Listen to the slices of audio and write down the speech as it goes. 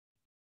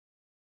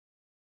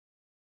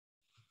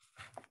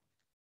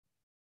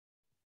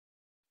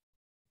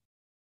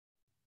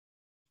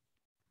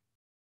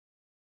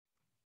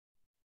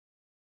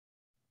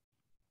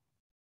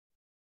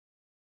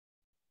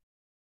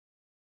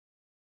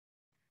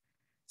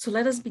So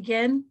let us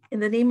begin in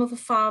the name of the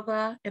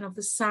Father, and of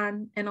the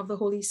Son, and of the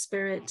Holy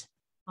Spirit.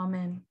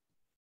 Amen.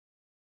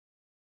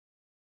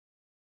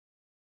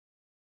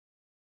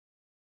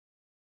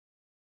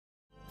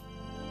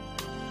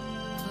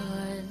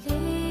 Our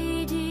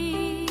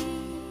Lady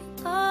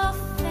of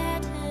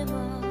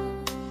Fatima,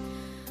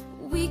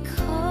 we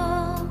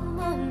come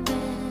on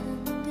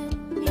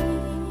bended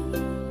knee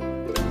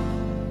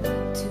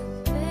to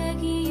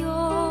beg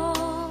your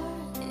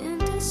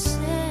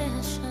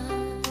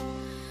intercession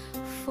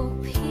for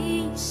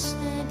peace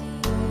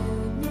and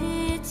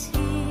unity.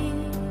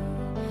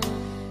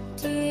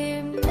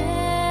 Dear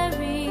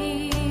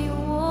Mary,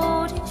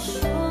 won't you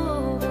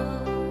show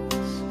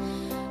us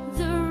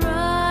the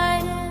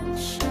right and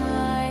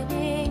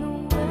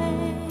shining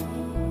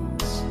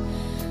ways?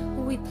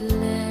 We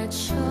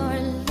pledge our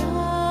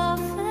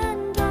love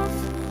and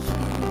offer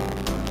you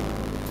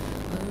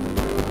a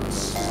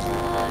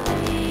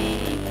rosary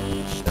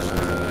each day.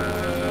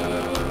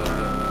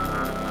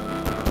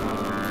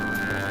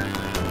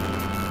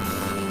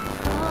 We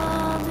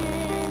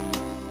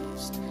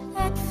promised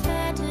at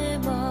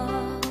Fatima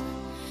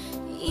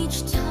each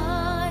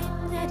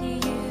time that you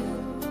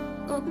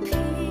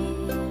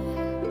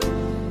appear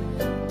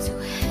to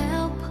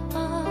help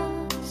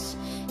us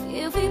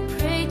if we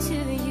pray to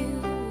you,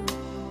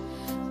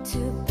 to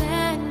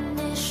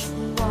banish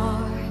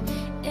war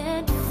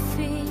and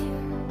fear.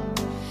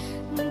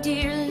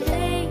 Dear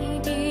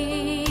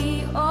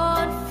Lady,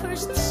 on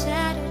first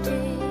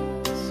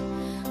Saturdays,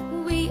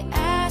 we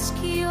ask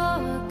your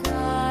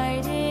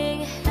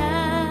guiding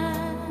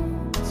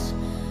hands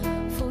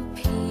for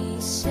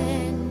peace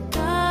and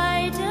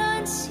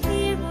guidance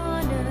here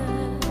on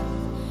earth,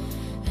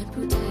 and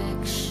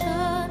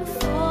protection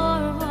for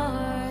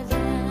our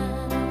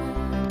land.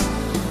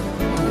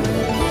 Our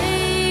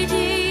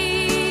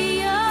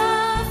Lady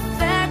of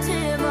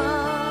Fatima,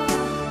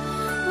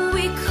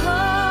 we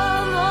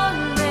come on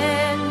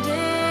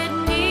bended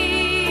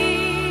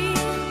knee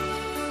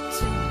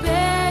to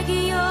beg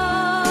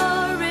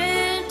your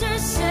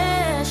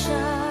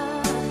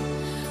intercession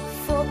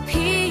for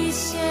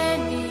peace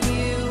and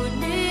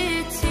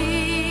unity.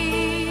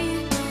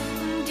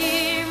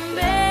 Dear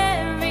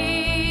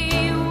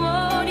Mary,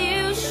 won't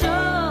you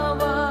show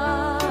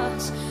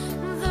us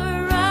the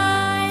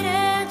right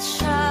and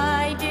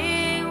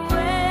shining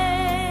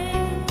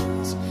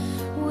ways?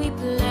 We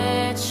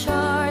pledge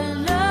our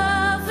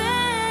love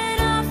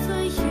and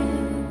offer you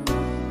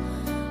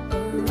a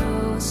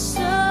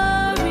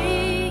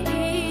rosary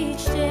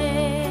each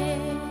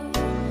day.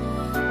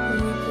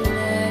 We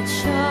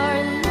pledge our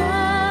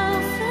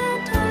love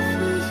and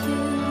offer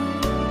you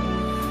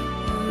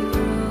a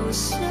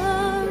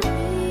rosary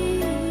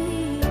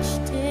each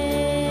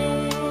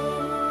day.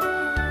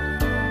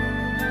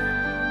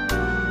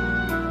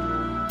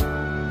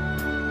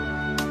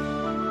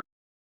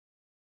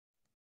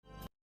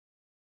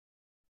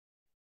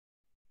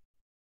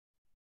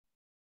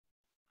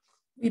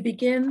 We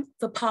begin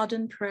the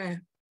pardon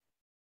prayer.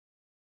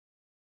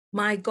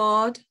 My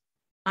God,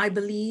 I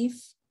believe,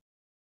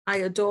 I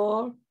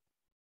adore,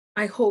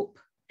 I hope,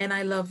 and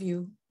I love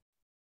you.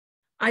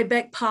 I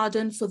beg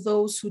pardon for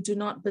those who do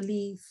not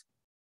believe,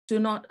 do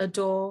not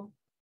adore,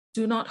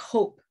 do not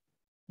hope,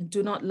 and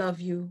do not love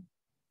you.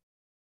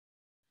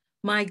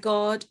 My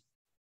God,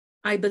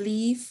 I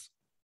believe,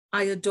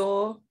 I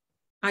adore,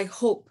 I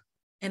hope,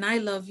 and I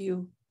love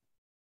you.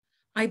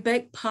 I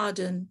beg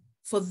pardon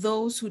for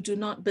those who do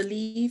not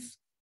believe,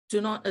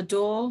 do not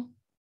adore,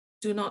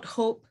 do not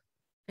hope,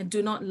 and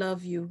do not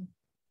love you.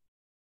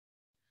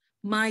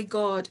 My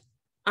God,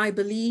 I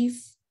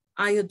believe,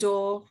 I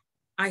adore,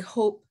 I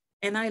hope,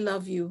 and I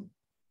love you.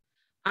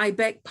 I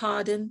beg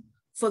pardon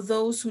for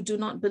those who do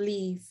not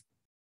believe,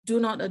 do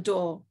not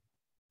adore,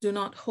 do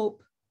not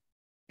hope,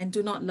 and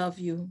do not love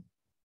you.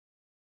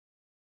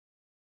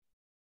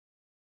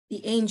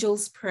 The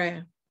Angel's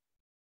Prayer.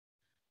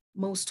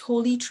 Most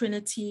Holy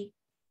Trinity,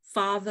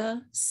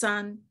 Father,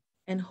 Son,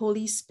 and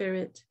Holy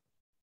Spirit,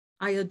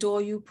 I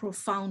adore you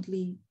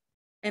profoundly,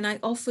 and I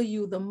offer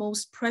you the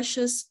most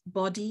precious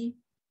body,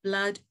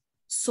 blood,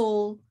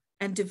 soul,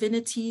 and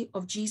divinity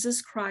of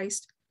Jesus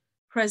Christ,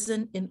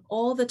 present in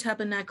all the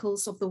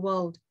tabernacles of the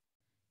world,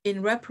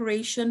 in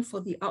reparation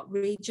for the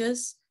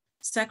outrages,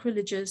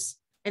 sacrileges,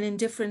 and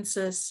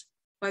indifferences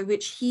by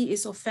which he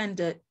is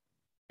offended,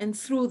 and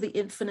through the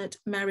infinite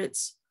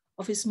merits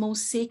of his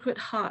most sacred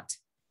heart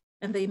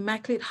and the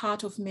Immaculate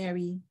Heart of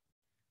Mary,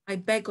 I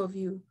beg of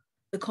you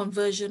the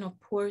conversion of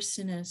poor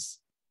sinners.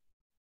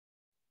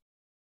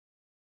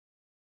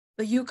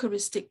 The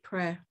Eucharistic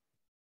Prayer.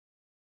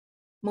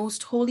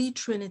 Most Holy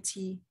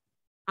Trinity,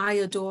 I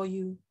adore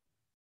you.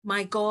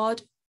 My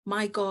God,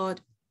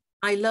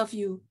 I love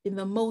you in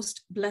the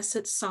most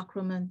blessed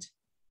sacrament.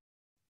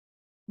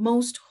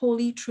 Most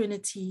Holy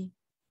Trinity,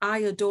 I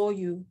adore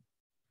you.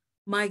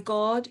 My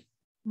God,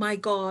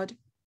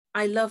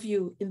 I love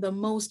you in the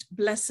most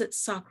blessed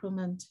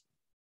sacrament.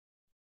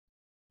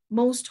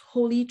 Most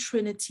Holy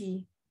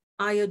Trinity,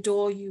 I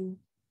adore you.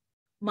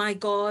 My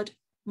God,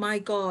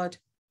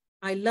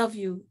 I love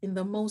you in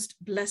the most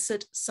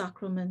blessed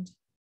sacrament.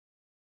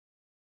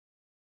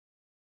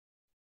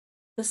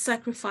 The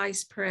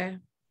sacrifice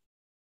prayer.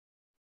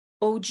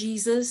 O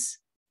Jesus,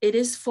 it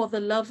is for the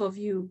love of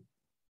you,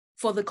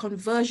 for the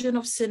conversion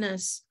of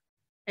sinners,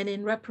 and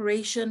in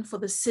reparation for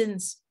the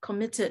sins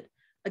committed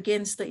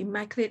against the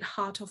Immaculate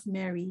Heart of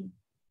Mary.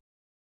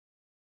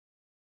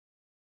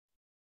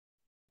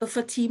 The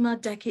Fatima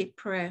Decade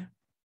Prayer.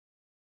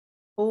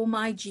 O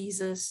my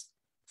Jesus,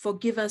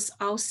 forgive us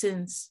our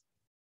sins,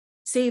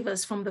 save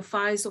us from the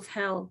fires of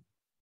hell,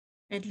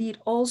 and lead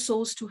all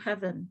souls to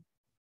heaven,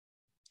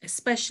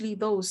 especially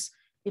those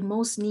in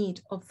most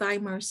need of thy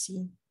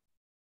mercy.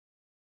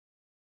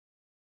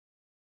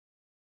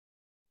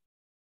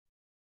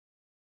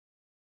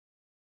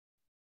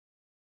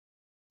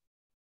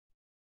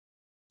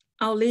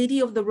 Our Lady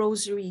of the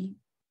Rosary,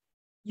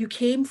 you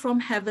came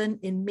from heaven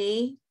in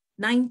May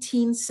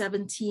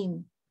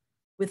 1917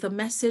 with a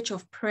message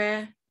of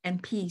prayer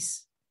and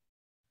peace.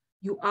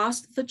 You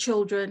asked the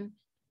children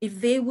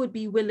if they would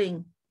be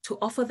willing to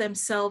offer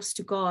themselves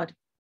to God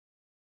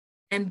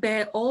and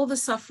bear all the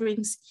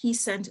sufferings he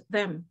sent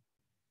them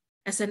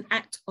as an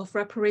act of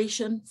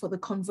reparation for the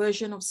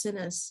conversion of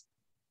sinners.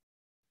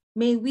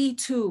 May we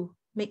too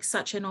make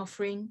such an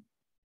offering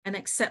and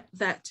accept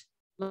that,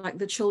 like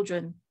the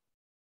children,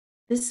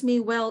 this may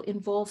well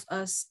involve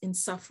us in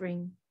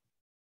suffering,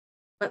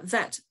 but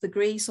that the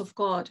grace of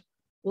God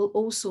will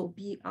also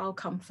be our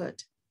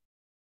comfort.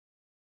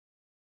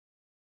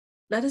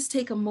 Let us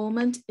take a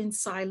moment in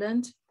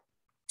silence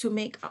to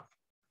make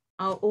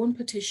our own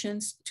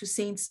petitions to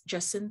Saints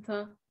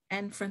Jacinta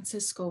and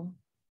Francisco.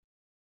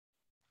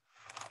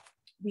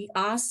 We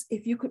ask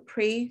if you could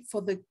pray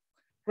for the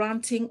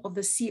granting of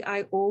the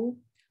CIO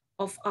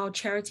of our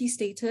charity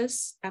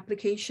status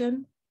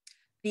application.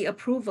 The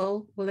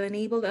approval will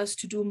enable us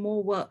to do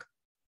more work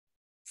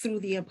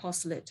through the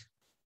apostolate.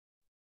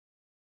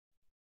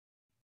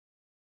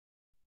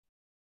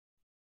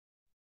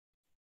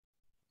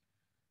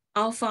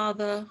 Our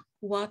Father,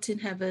 who art in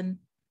heaven,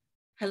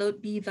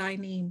 hallowed be thy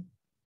name.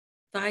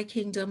 Thy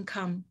kingdom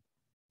come,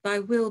 thy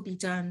will be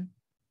done,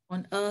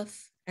 on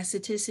earth as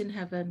it is in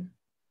heaven.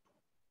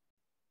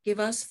 Give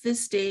us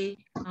this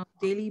day our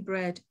daily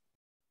bread,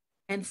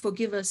 and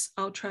forgive us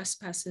our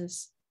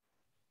trespasses,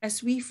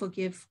 as we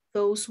forgive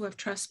those who have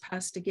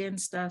trespassed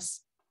against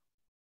us.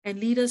 And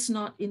lead us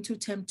not into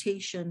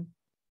temptation,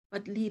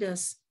 but lead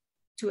us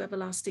to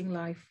everlasting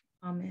life.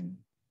 Amen.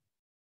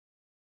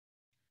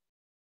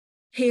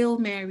 Hail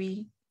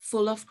Mary,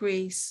 full of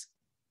grace,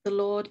 the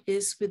Lord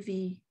is with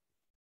thee.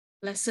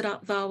 Blessed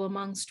art thou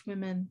amongst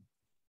women,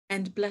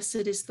 and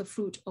blessed is the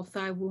fruit of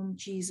thy womb,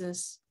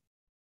 Jesus.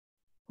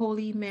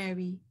 Holy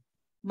Mary,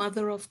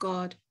 Mother of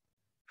God,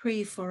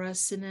 pray for us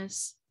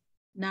sinners,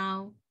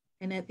 now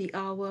and at the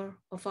hour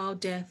of our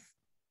death.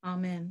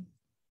 Amen.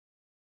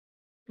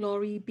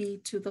 Glory be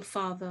to the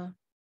Father,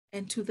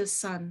 and to the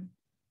Son,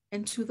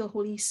 and to the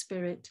Holy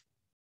Spirit,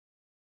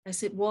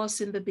 as it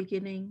was in the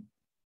beginning,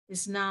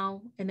 is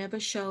now, and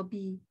ever shall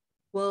be,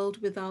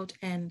 world without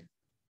end.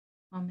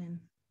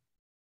 Amen.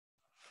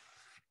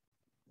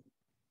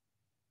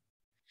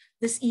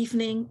 This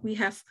evening, we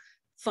have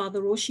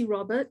Father Roshy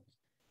Robert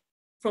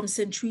from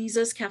St.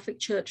 Teresa's Catholic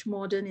Church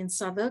Modern in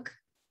Southwark.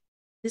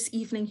 This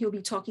evening, he'll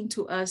be talking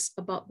to us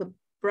about the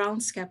brown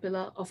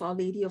scapular of Our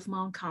Lady of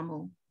Mount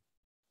Carmel.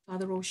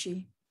 Father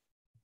Roshy.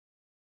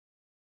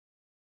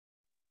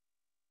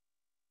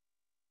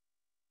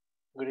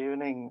 Good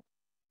evening,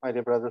 my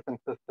dear brothers and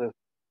sisters.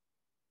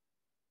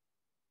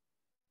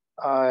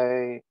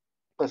 I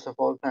first of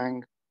all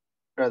thank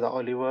Brother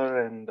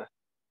Oliver and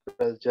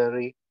Brother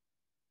Jerry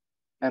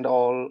and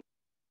all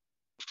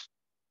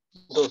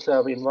those who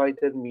have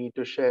invited me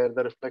to share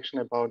the reflection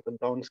about the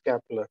brown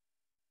scapular.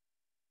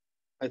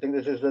 I think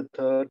this is the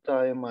third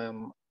time I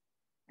am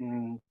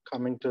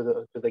coming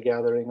to the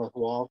gathering of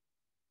WAF,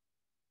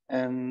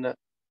 and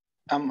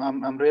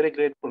I'm really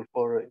grateful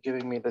for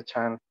giving me the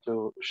chance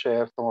to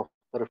share some of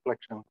the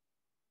reflections.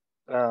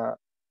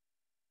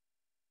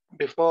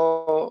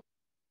 Before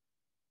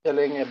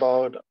telling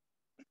about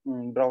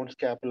brown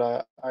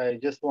scapula, I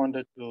just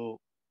wanted to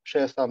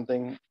share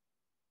something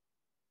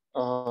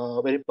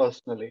very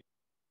personally.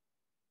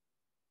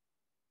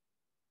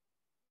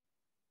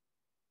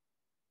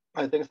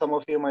 I think some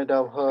of you might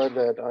have heard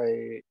that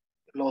I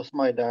lost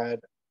my dad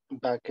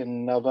back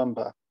in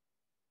November.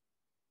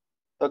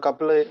 A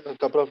couple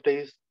of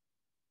days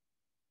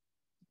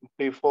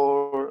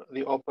before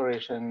the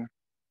operation,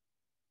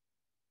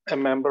 a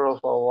member of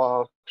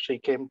our WAF, she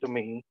came to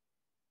me.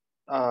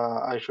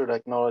 I should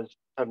acknowledge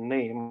her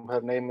name.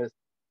 Her name is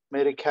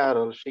Mary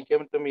Carroll. She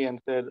came to me and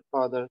said,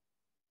 "Father,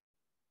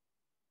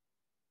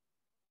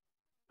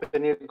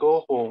 when you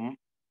go home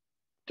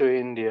to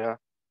India,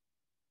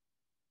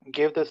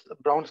 give this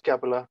brown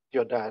scapula to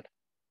your dad."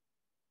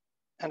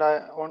 And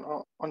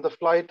on the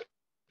flight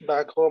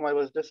back home, I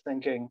was just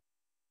thinking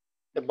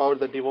about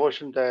the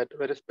devotion that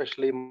very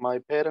especially my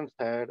parents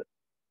had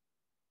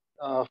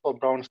for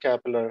brown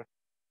scapular.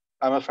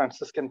 I'm a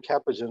Franciscan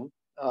Capuchin.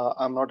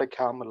 I'm not a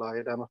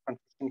Carmelite. I'm a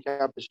Franciscan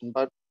Capuchin,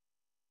 but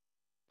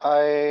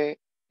I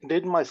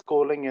did my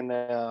schooling in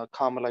a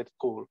Carmelite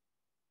school.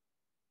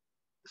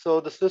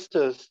 So the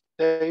sisters,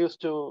 they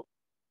used to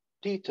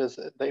teach us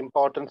the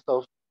importance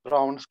of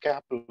brown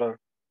scapular.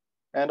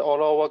 And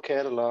all over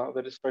Kerala,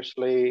 very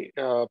especially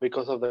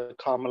because of the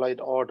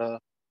Carmelite order,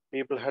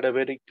 people had a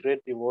very great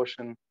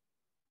devotion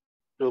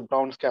to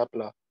brown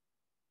scapular.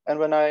 And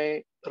when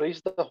I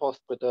reached the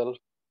hospital,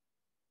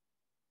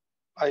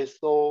 I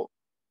saw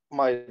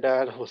my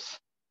dad was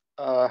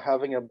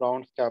having a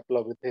brown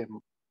scapular with him.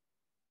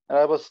 And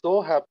I was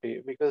so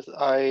happy because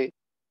I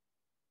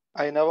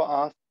never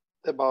asked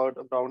about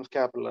a brown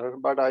scapular,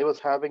 but I was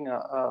having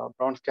a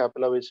brown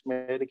scapular which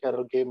Mary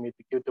Carroll gave me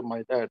to give to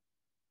my dad.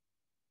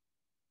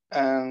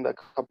 And a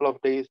couple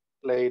of days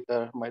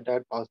later, my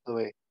dad passed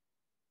away.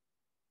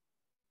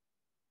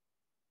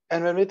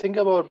 And when we think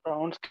about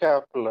brown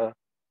scapular,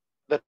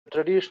 the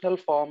traditional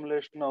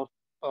formulation of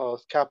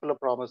scapular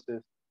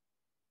promises: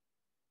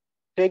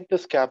 take the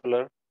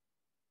scapular,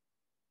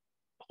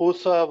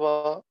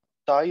 whosoever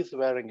dies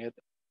wearing it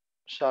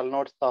shall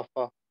not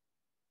suffer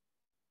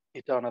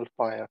eternal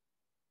fire.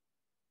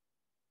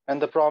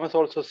 And the promise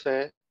also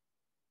say,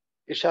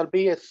 it shall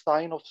be a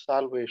sign of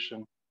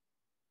salvation,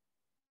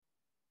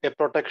 a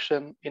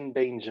protection in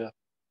danger,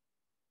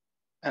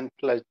 and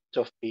pledge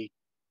of peace.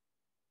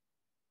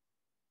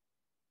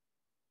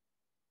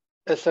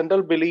 A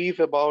central belief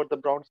about the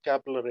brown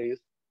scapular is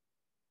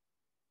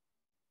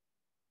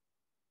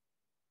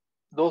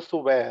those who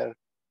wear,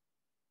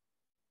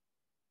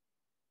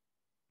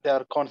 they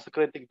are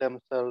consecrating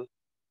themselves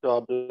to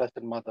our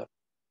Blessed Mother.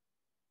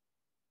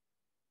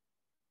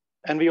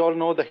 And we all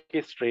know the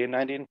history. In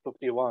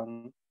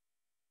 1951,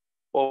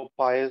 Pope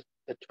Pius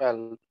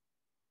XII,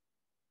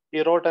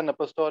 he wrote an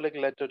apostolic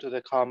letter to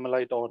the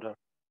Carmelite order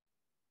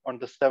on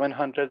the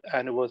 700th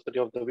anniversary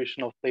of the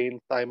vision of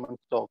Saint Simon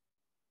Stock,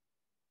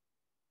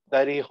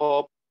 that he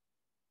hoped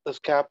the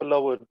scapular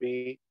would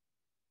be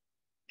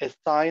a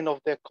sign of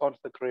their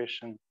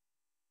consecration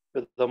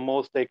to the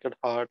most sacred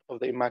heart of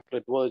the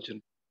Immaculate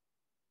Virgin.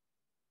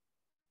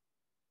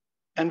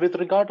 And with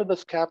regard to the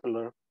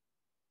scapular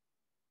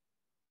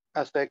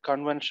as a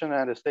convention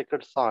and a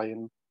sacred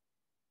sign,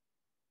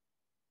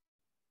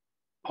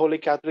 Holy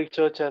Catholic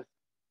Church has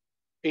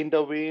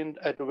intervened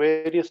at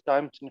various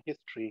times in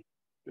history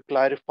to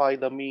clarify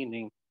the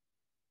meaning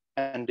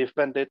and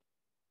defend it,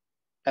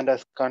 and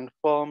has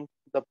confirmed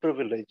the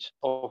privilege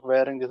of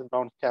wearing this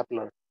brown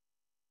scapular.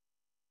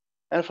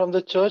 And from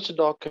the church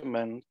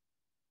documents,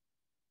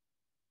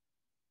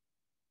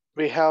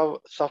 we have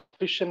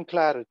sufficient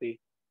clarity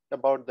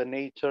about the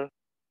nature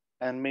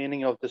and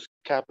meaning of the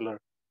scapular.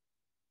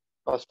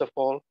 First of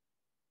all,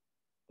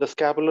 the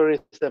scapular is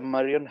a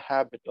Marian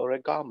habit or a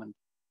garment.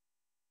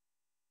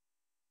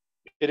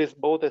 It is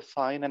both a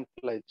sign and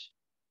pledge,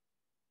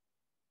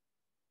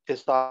 a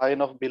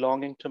sign of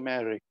belonging to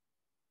Mary,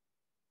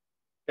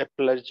 a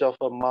pledge of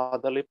a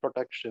motherly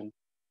protection,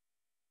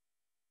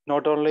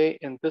 not only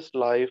in this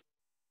life,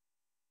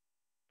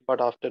 but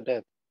after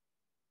death.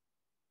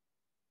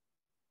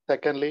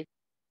 Secondly,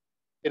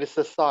 it is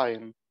a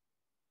sign,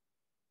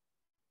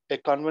 a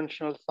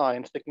conventional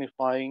sign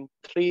signifying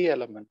three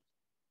elements.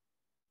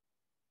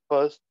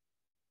 First,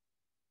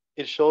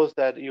 it shows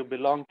that you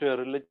belong to a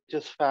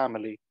religious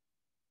family,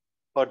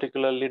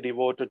 particularly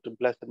devoted to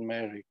Blessed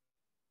Mary.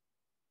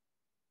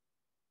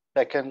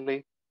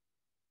 Secondly,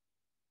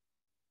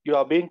 you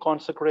are being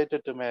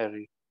consecrated to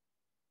Mary,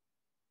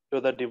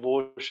 to the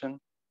devotion,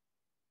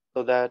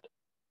 so that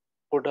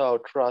put our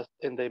trust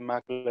in the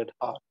Immaculate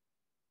Heart.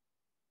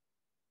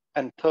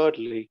 And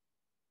thirdly,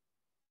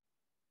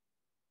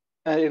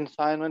 an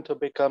assignment to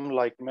become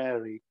like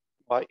Mary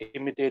by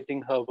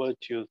imitating her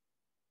virtues,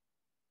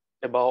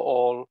 above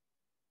all,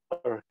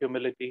 her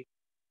humility,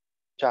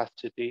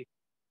 chastity,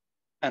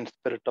 and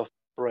spirit of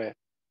prayer.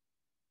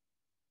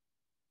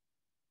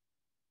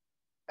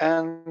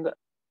 And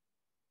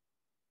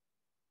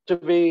to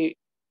be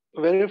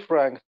very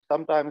frank,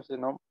 sometimes,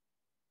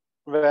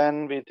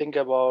 when we think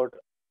about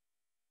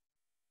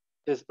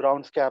this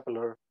brown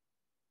scapular,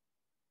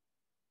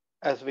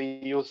 as we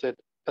use it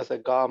as a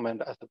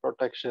garment, as a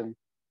protection,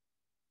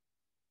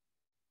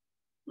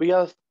 we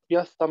are, we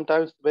are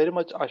sometimes very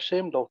much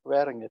ashamed of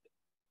wearing it.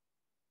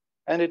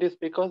 And it is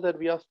because that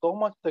we are so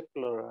much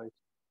secularized.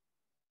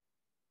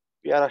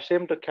 We are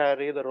ashamed to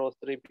carry the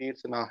rosary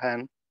beads in our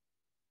hand.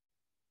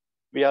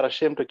 We are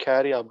ashamed to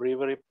carry our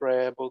breviary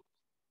prayer book,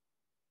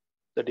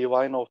 the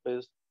divine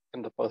office,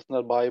 and the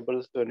personal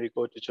Bibles when we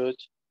go to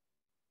church.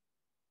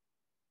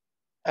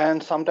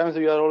 And sometimes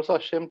we are also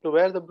ashamed to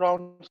wear the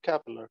brown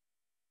scapular.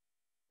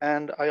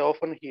 And I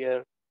often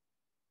hear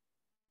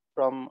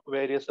from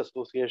various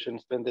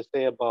associations when they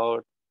say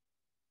about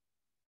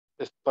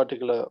this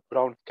particular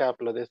brown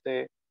scapular, they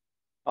say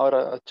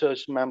our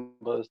church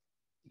members,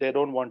 they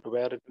don't want to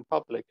wear it in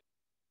public.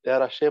 They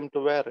are ashamed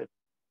to wear it.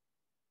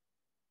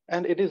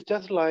 And it is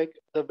just like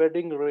the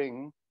wedding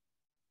ring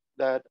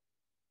that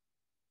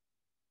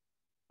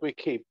we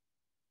keep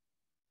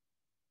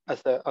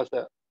as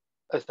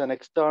an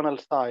external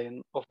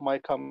sign of my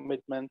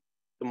commitment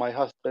to my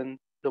husband,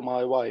 to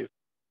my wife.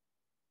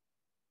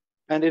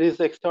 And it is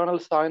the external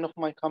sign of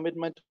my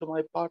commitment to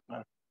my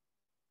partner.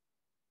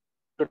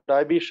 Should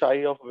I be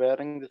shy of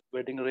wearing this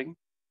wedding ring?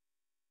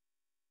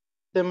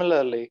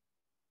 Similarly,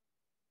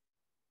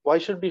 why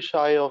should we be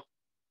shy of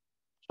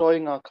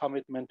showing our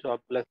commitment to our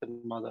Blessed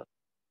Mother?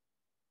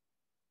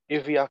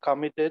 If we are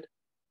committed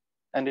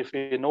and if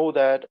we know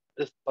that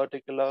this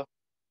particular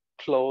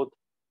cloth,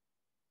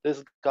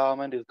 this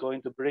garment is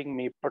going to bring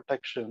me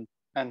protection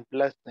and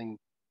blessing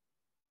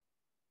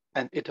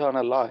and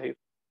eternal life,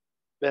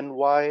 then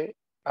why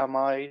am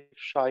I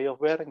shy of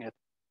wearing it?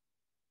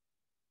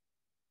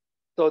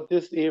 So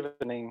this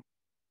evening,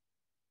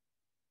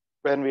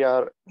 when we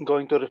are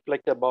going to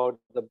reflect about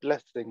the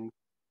blessings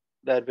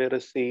that we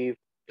receive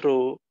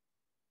through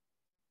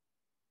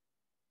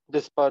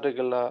this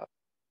particular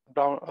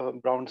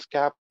brown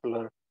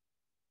scapular,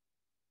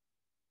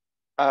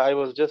 I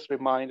was just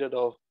reminded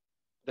of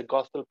the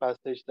gospel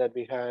passage that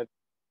we had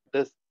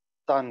this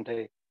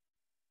Sunday.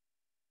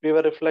 We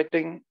were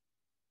reflecting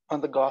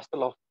on the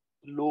gospel of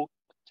Luke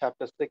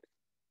chapter 6,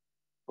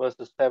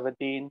 verses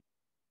 17,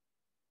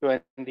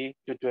 20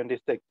 to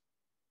 26.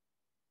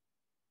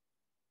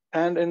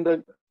 And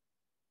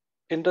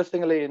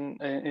interestingly,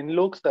 in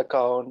Luke's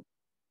account,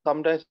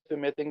 sometimes we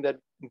may think that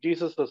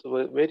Jesus was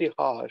very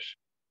harsh,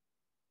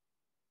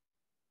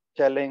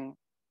 telling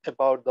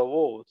about the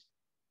woes.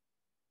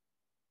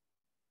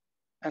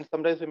 And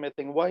sometimes we may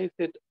think,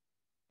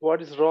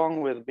 what is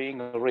wrong with being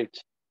rich?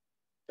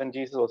 When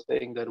Jesus was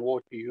saying that, woe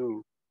to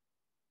you.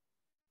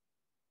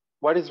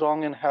 What is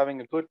wrong in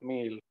having a good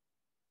meal?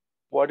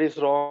 What is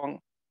wrong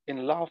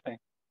in laughing?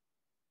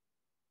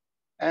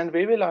 And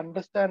we will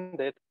understand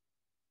it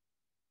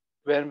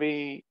when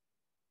we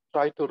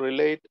try to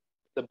relate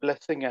the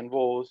blessing and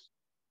woes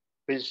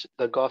which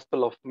the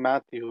Gospel of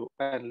Matthew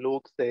and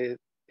Luke says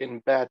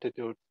in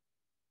Beatitudes.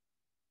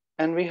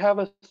 And we have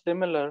a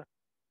similar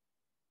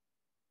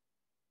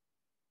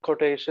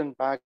quotation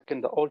back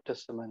in the Old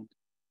Testament.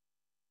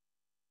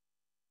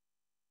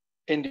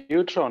 In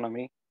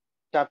Deuteronomy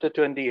chapter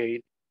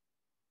 28,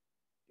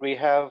 we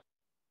have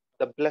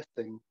the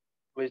blessing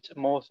which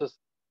Moses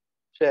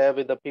shared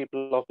with the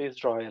people of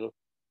Israel.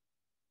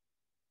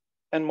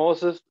 And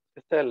Moses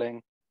is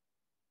telling,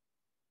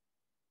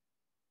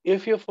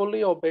 if you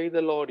fully obey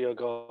the Lord your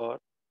God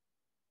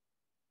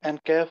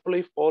and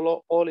carefully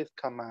follow all his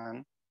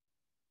commands,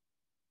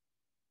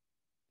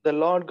 the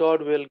Lord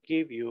God will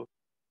give you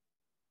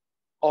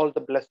all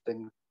the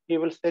blessings. He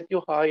will set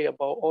you high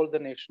above all the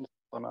nations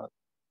on earth.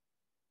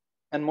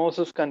 And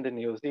Moses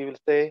continues, he will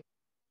say,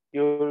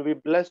 you will be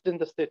blessed in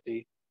the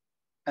city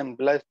and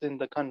blessed in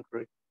the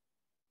country.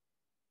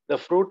 The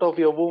fruit of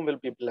your womb will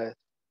be blessed.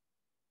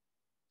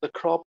 The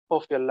crop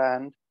of your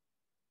land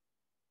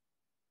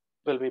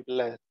will be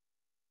blessed.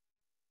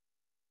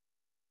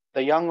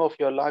 The young of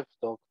your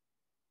livestock,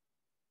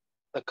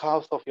 the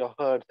calves of your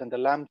herds, and the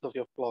lambs of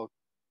your flock.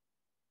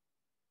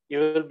 You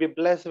will be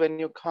blessed when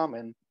you come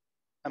in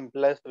and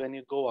blessed when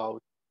you go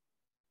out.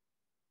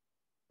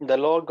 The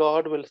Lord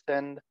God will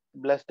send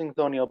blessings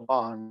on your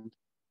barns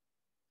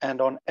and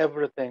on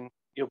everything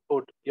you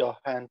put your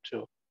hand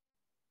to.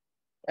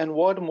 And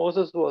what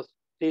Moses was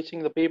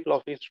teaching the people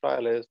of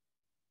Israel is,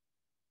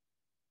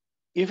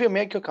 if you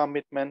make a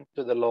commitment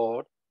to the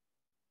Lord,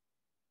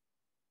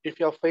 if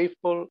you're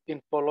faithful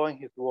in following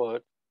his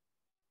word,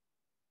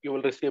 you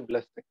will receive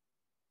blessing.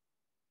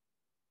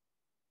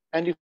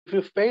 And if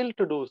you fail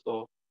to do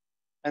so,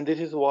 and this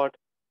is what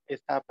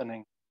is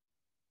happening,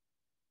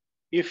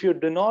 if you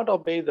do not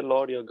obey the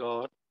Lord your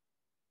God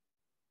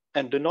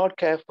and do not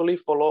carefully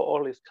follow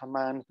all his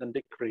commands and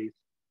decrees,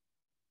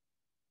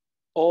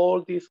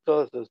 all these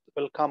curses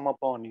will come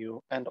upon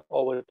you and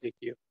overtake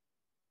you.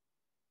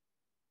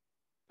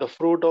 The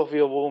fruit of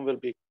your womb will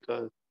be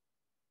cursed.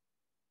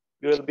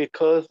 You will be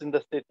cursed in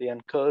the city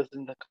and cursed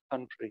in the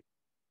country.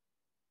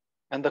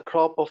 And the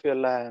crop of your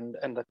land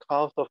and the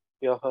calves of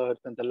your herds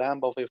and the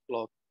lamb of your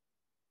flock.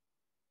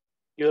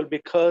 You will be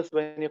cursed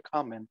when you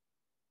come in,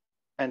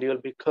 and you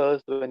will be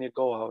cursed when you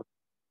go out.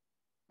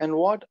 And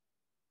what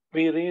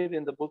we read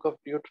in the book of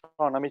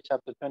Deuteronomy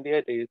chapter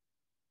 28 is,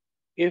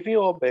 if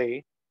you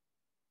obey,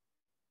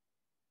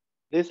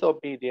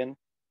 disobedience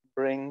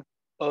brings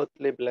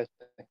earthly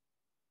blessing,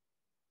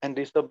 and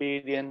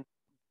disobedience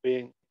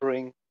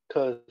bring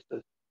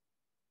curses.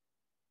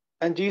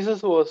 And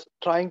Jesus was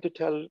trying to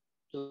tell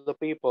the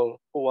people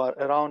who are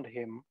around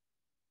him,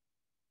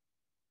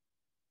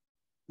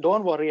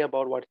 don't worry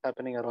about what's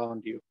happening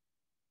around you.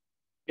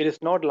 It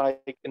is not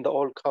like in the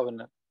Old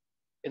Covenant,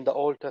 in the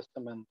Old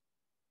Testament,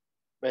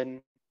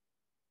 when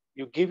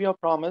you give your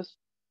promise,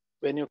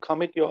 when you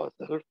commit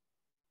yourself,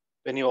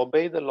 when you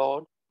obey the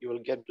Lord, you will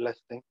get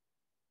blessing.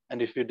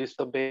 And if you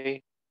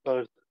disobey,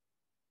 curse.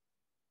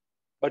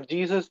 But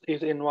Jesus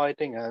is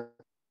inviting us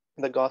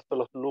in the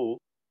Gospel of Luke,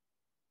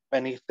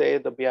 when he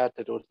says the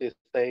Beatitudes, he's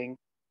saying,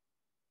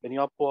 when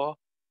you are poor,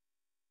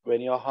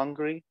 when you are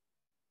hungry,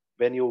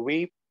 when you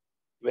weep,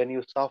 when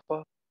you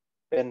suffer,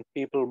 when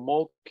people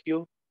mock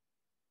you,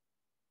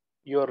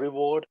 your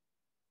reward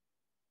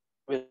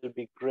will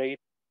be great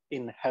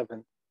in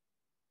heaven,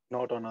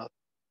 not on earth.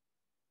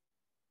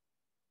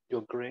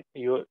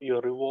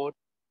 Your reward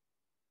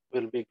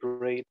will be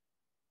great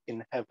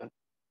in heaven.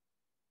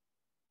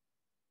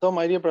 So,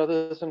 my dear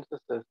brothers and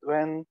sisters,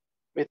 when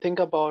we think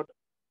about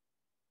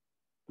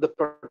the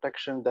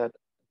protection that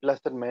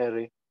Blessed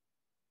Mary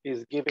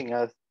is giving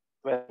us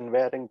when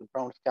wearing the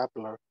brown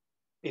scapular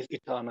is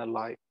eternal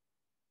life.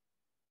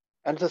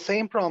 And the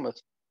same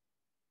promise,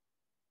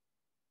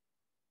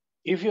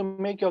 if you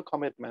make your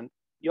commitment,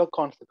 your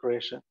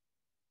consecration,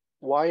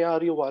 why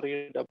are you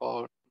worried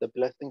about the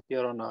blessings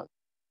here on earth?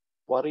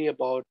 Worry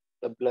about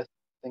the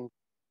blessings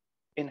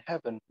in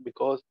heaven,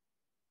 because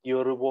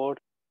your reward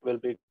will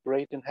be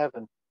great in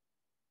heaven.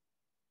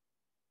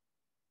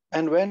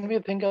 And when we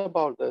think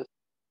about this,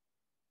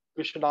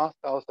 we should ask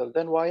ourselves,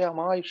 then why am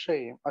I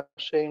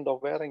ashamed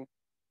of wearing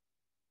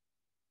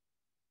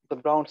the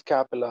brown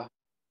scapular,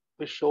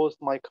 which shows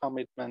my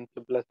commitment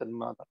to Blessed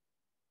Mother?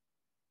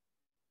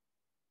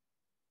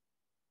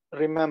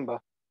 Remember,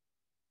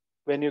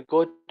 when you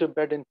go to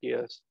bed in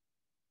tears,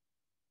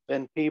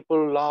 when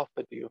people laugh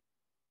at you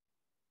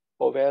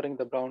for wearing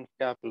the brown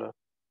scapular,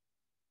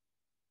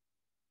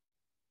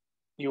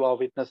 you are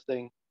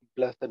witnessing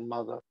Blessed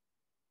Mother.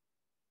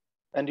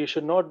 And you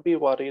should not be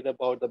worried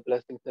about the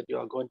blessings that you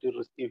are going to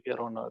receive here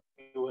on earth.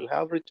 You will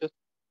have riches,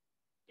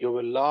 you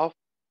will laugh,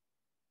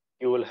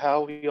 you will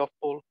have your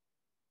full,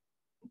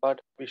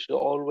 but we should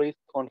always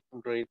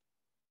concentrate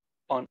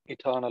on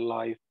eternal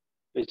life,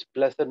 which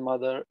Blessed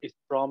Mother is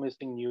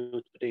promising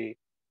you today.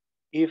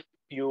 If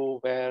you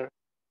wear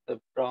the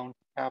brown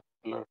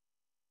scapular,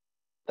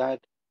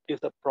 that is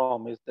a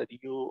promise that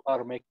you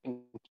are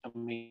making to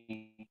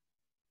me,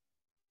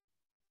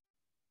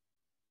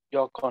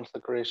 your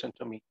consecration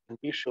to me. And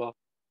be sure,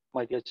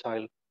 my dear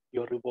child,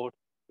 your reward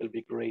will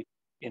be great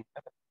in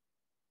heaven.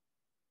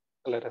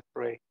 Let us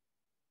pray.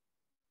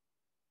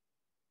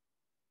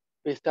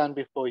 We stand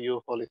before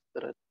you, Holy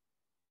Spirit,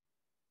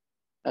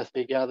 as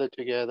we gather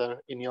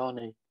together in your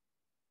name,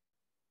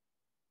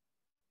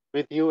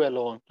 with you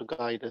alone to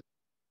guide us.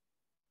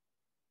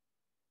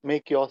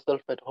 Make yourself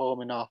at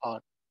home in our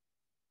heart.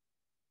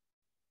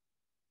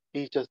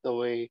 Teach us the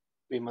way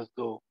we must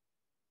go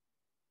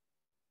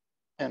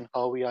and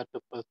how we are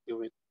to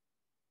pursue it.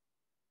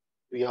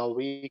 We are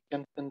weak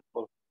and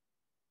sinful.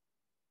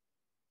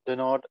 Do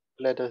not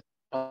let us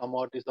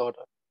promote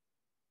disorder.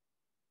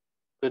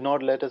 Do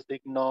not let us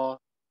ignore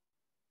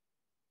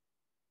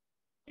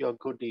your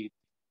good deeds.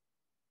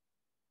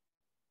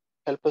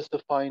 Help us to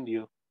find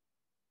you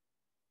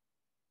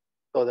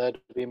so that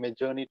we may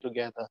journey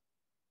together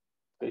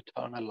to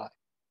eternal life.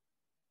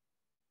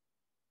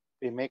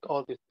 We make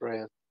all these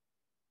prayers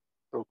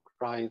through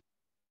Christ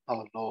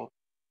our Lord.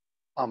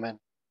 Amen.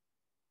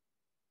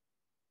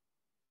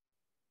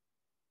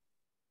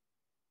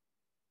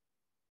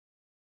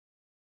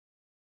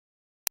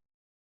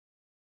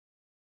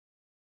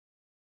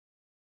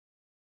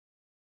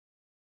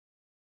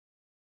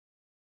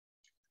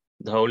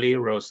 The Holy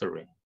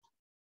Rosary.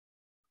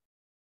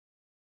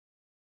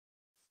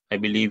 I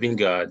believe in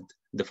God,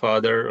 the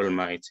Father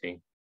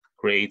Almighty,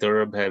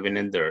 creator of heaven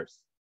and earth,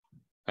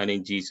 and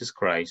in Jesus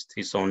Christ,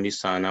 his only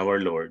Son, our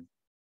Lord,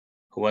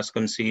 who was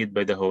conceived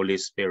by the Holy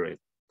Spirit,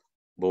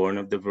 born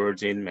of the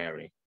Virgin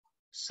Mary,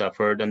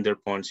 suffered under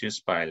Pontius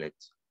Pilate,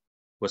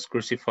 was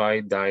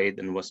crucified, died,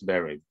 and was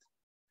buried.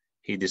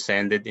 He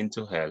descended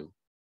into hell.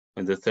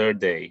 On the third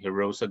day, he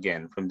rose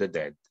again from the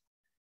dead.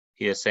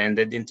 He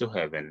ascended into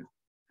heaven,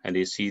 and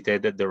is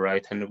seated at the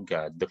right hand of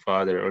God, the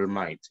Father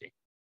Almighty.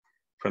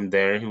 From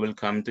there he will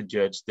come to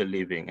judge the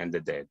living and the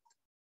dead.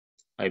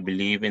 I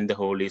believe in the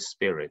Holy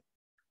Spirit,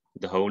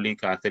 the Holy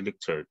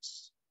Catholic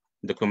Church,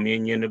 the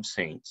communion of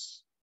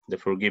saints, the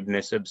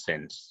forgiveness of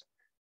sins,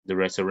 the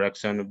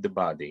resurrection of the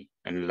body,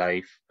 and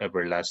life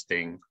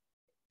everlasting.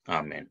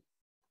 Amen.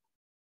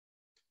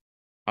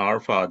 Our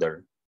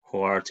Father,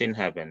 who art in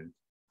heaven,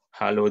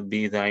 hallowed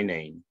be thy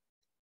name.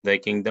 Thy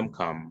kingdom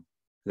come,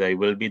 thy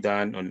will be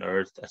done on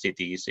earth as it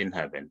is in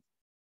heaven.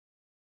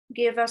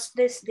 Give us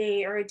this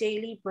day our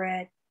daily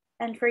bread,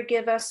 and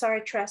forgive us our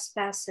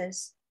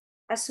trespasses,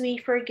 as we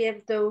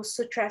forgive those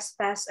who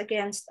trespass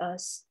against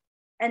us.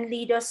 And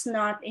lead us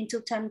not into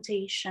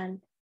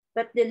temptation,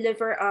 but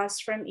deliver us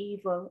from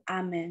evil.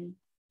 Amen.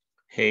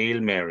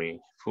 Hail Mary,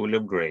 full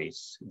of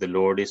grace, the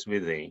Lord is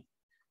with thee.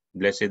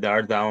 Blessed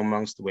art thou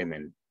amongst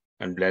women,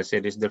 and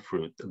blessed is the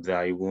fruit of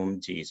thy womb,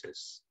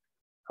 Jesus.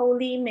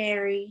 Holy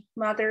Mary,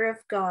 Mother of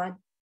God,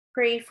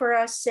 pray for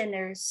us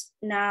sinners,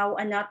 now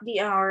and at the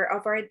hour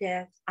of our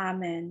death.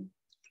 Amen.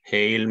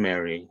 Hail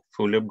Mary,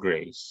 full of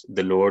grace,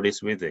 the Lord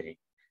is with thee.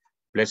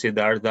 Blessed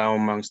art thou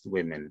amongst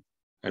women,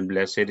 and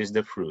blessed is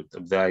the fruit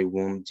of thy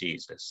womb,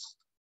 Jesus.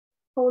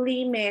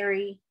 Holy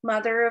Mary,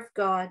 Mother of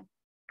God,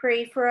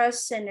 pray for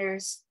us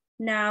sinners,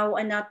 now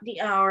and at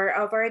the hour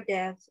of our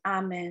death.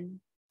 Amen.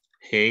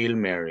 Hail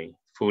Mary,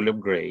 full of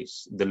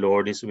grace, the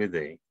Lord is with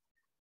thee.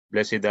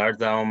 Blessed art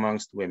thou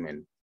amongst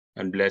women,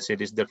 and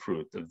blessed is the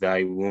fruit of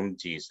thy womb,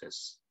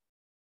 Jesus.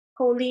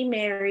 Holy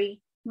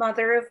Mary,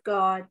 Mother of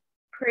God,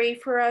 pray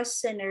for us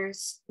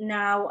sinners,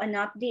 now and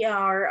at the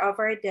hour of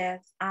our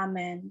death.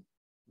 Amen.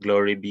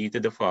 Glory be to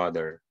the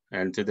Father,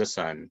 and to the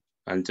Son,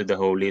 and to the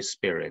Holy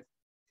Spirit.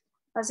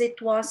 as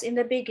it was in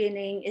the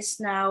beginning, is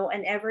now,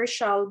 and ever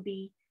shall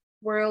be,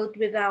 world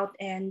without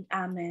end.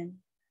 Amen.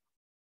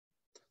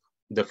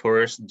 The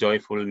first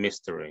joyful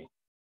mystery,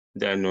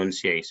 the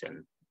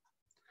Annunciation.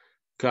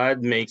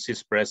 God makes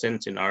his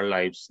presence in our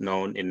lives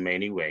known in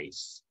many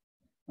ways.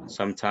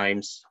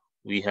 Sometimes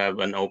we have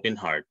an open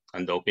heart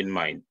and open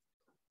mind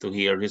to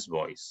hear his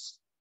voice.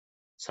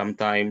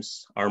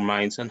 Sometimes our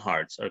minds and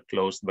hearts are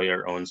closed by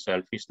our own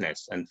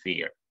selfishness and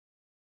fear.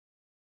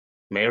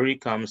 Mary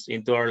comes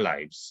into our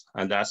lives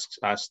and asks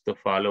us to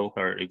follow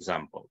her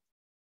example.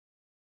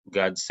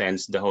 God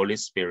sends the Holy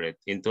Spirit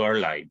into our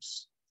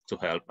lives to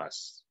help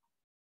us.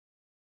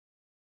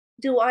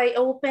 Do I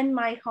open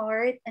my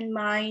heart and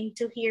mind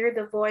to hear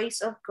the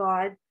voice of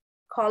God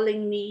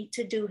calling me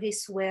to do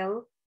his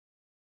will?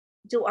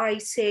 Do I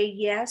say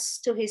yes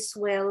to his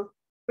will,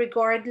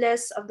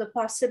 regardless of the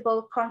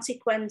possible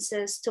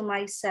consequences to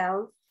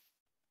myself?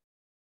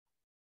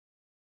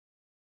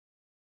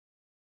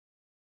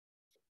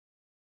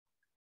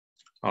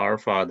 Our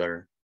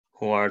Father,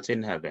 who art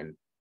in heaven,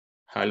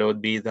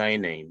 hallowed be thy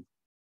name.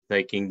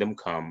 Thy kingdom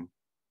come,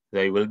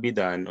 thy will be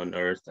done on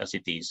earth as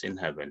it is in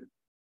heaven.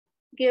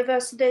 Give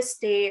us this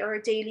day our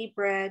daily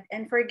bread,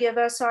 and forgive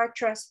us our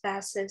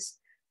trespasses,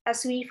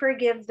 as we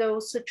forgive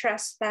those who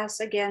trespass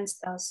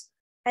against us.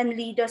 And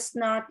lead us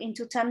not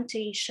into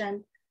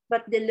temptation,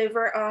 but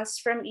deliver us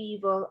from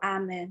evil.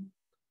 Amen.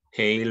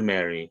 Hail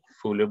Mary,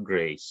 full of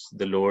grace,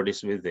 the Lord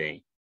is with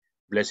thee.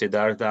 Blessed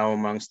art thou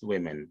amongst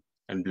women,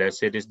 and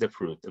blessed is the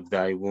fruit of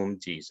thy womb,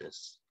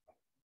 Jesus.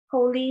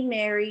 Holy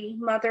Mary,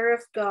 Mother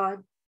of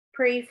God,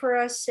 pray for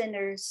us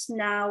sinners,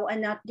 now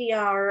and at the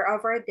hour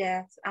of our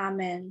death.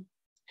 Amen.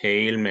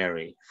 Hail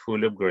Mary,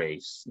 full of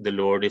grace, the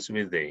Lord is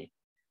with thee.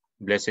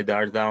 Blessed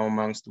art thou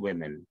amongst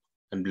women,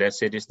 and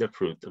blessed is the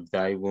fruit of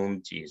thy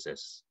womb,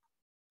 Jesus.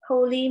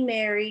 Holy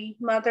Mary,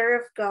 Mother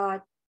of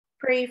God,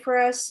 pray for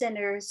us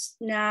sinners,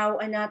 now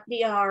and at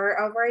the hour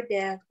of our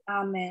death.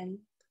 Amen.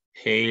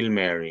 Hail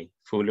Mary,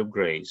 full of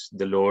grace,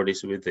 the Lord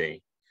is with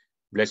thee.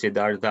 Blessed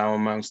art thou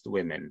amongst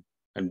women,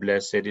 and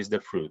blessed is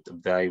the fruit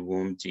of thy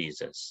womb,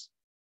 Jesus.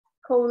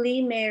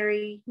 Holy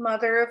Mary,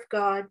 Mother of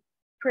God,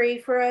 pray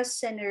for us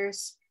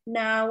sinners,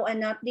 now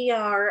and at the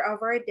hour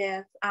of our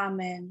death.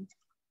 Amen.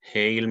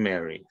 Hail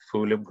Mary,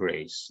 full of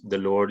grace, the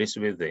Lord is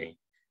with thee.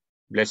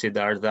 Blessed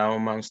art thou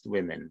amongst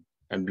women,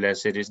 and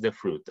blessed is the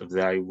fruit of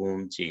thy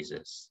womb,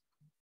 Jesus.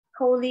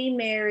 Holy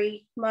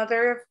Mary,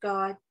 Mother of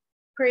God,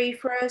 pray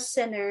for us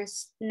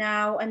sinners,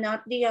 now and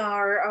at the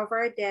hour of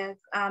our death.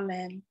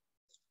 Amen.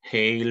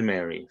 Hail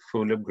Mary,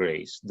 full of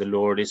grace, the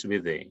Lord is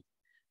with thee.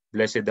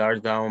 Blessed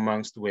art thou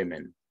amongst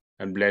women,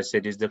 and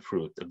blessed is the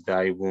fruit of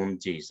thy womb,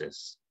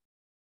 Jesus.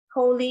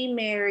 Holy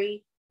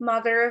Mary,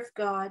 Mother of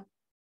God,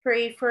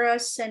 pray for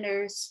us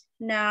sinners,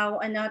 now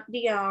and at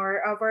the hour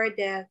of our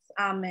death.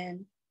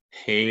 Amen.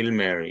 Hail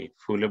Mary,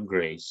 full of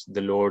grace,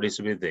 the Lord is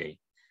with thee.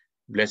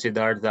 Blessed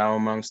art thou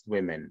amongst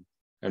women,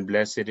 and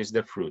blessed is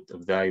the fruit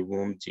of thy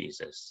womb,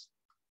 Jesus.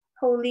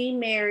 Holy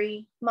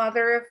Mary,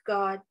 Mother of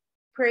God,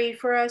 pray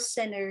for us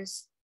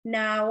sinners,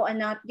 now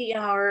and at the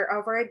hour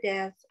of our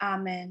death.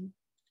 Amen.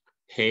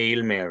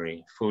 Hail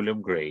Mary, full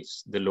of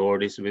grace, the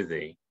Lord is with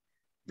thee.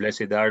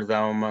 Blessed art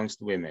thou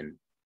amongst women,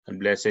 and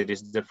blessed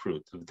is the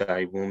fruit of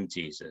thy womb,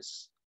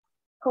 Jesus.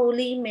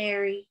 Holy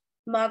Mary,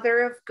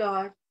 Mother of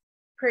God,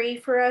 pray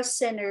for us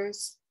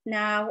sinners,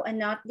 now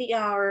and at the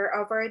hour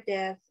of our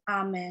death.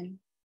 Amen.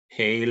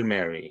 Hail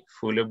Mary,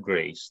 full of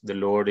grace, the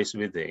Lord is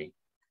with thee.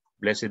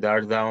 Blessed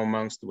art thou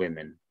amongst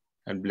women,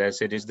 and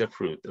blessed is the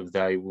fruit of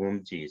thy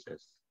womb,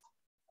 Jesus.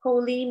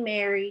 Holy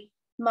Mary,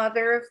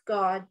 Mother of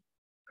God,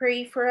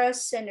 pray for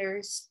us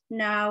sinners,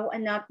 now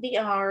and at the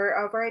hour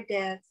of our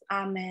death.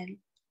 Amen.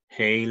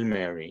 Hail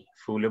Mary,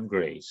 full of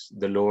grace,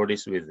 the Lord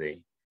is with thee.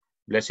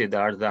 Blessed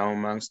art thou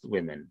amongst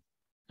women,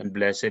 and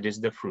blessed is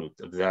the fruit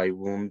of thy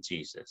womb,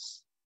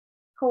 Jesus.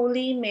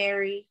 Holy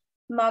Mary,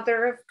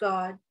 Mother of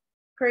God,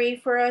 pray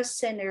for us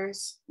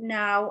sinners,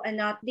 now and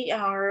at the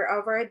hour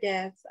of our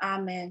death.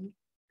 Amen.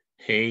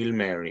 Hail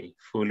Mary,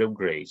 full of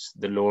grace,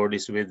 the Lord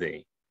is with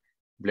thee.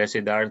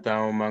 Blessed art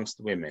thou amongst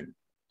women,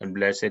 and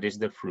blessed is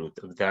the fruit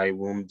of thy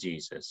womb,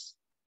 Jesus.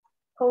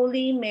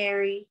 Holy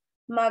Mary,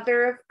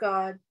 Mother of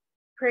God,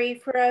 pray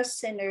for us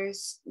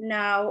sinners,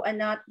 now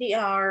and at the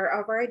hour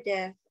of our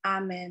death.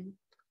 Amen.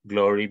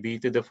 Glory be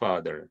to the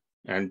Father,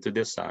 and to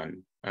the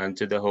Son, and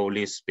to the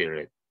Holy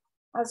Spirit.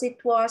 As it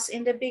was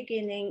in the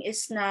beginning,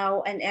 is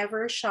now, and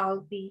ever shall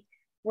be,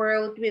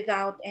 world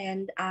without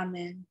end.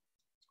 Amen.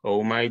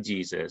 O my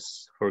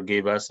Jesus,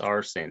 forgive us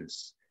our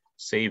sins,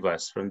 save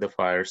us from the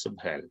fires of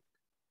hell,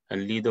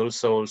 and lead all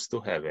souls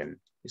to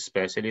heaven,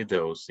 especially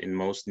those in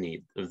most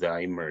need of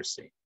thy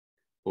mercy.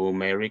 O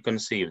Mary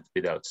conceived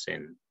without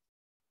sin.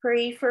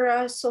 Pray for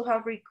us who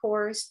have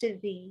recourse to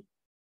thee.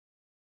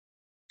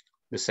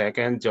 The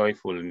second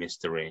joyful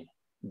mystery,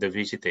 the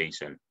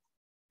Visitation.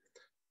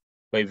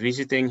 By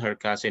visiting her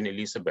cousin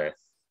Elizabeth,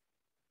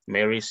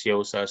 Mary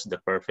shows us the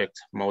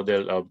perfect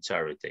model of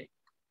charity.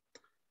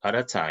 At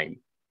a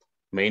time,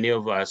 many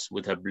of us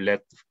would have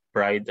let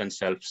pride and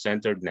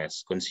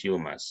self-centeredness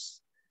consume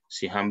us,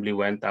 She humbly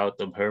went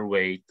out of her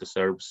way to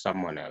serve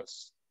someone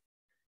else.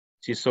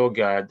 She saw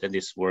God and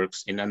his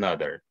works in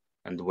another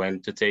and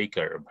went to take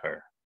care of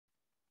her.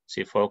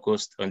 She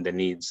focused on the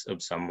needs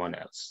of someone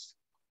else.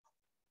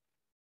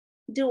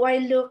 Do I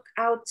look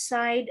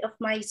outside of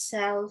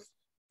myself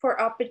for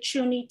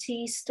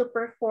opportunities to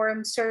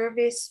perform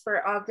service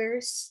for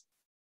others?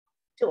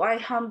 Do I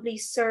humbly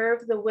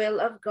serve the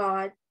will of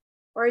God,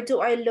 or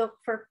do I look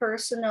for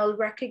personal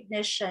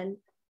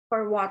recognition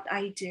for what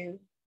I do?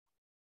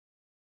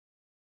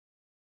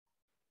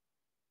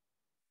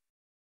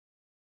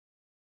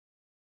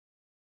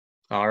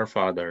 Our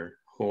Father,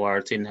 who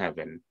art in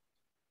heaven,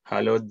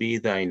 hallowed be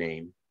thy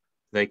name.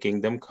 Thy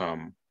kingdom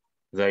come,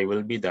 thy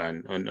will be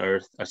done on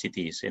earth as it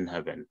is in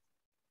heaven.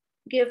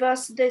 Give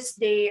us this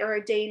day our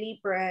daily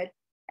bread,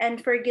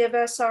 and forgive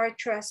us our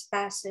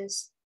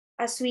trespasses,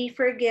 as we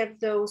forgive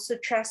those who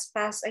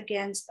trespass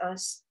against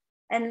us.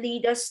 And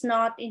lead us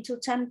not into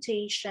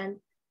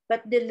temptation,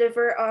 but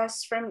deliver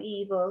us from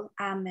evil.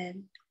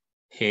 Amen.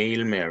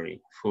 Hail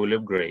Mary, full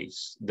of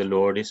grace, the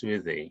Lord is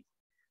with thee.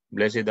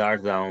 Blessed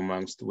art thou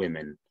amongst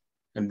women,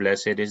 and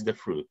blessed is the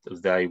fruit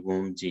of thy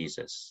womb,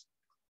 Jesus.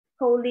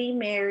 Holy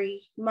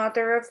Mary,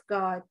 Mother of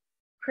God,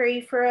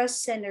 pray for us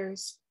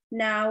sinners,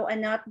 now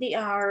and at the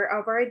hour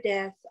of our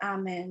death.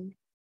 Amen.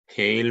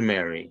 Hail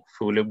Mary,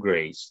 full of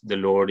grace, the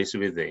Lord is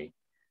with thee.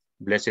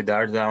 Blessed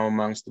art thou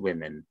amongst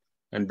women,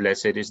 and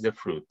blessed is the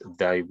fruit of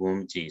thy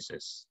womb,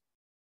 Jesus.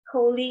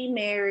 Holy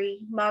Mary,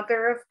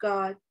 Mother of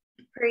God,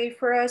 pray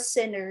for us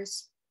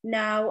sinners,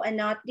 now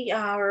and at the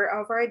hour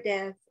of our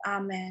death.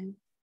 Amen.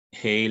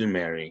 Hail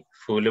Mary,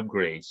 full of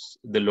grace,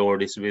 the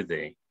Lord is with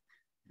thee.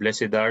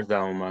 Blessed art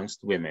thou amongst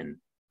women,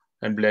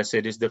 and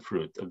blessed is the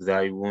fruit of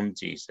thy womb,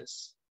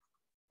 Jesus.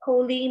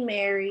 Holy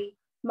Mary,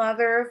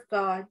 Mother of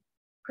God,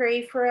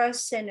 pray for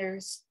us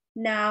sinners,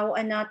 now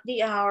and at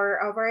the hour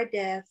of our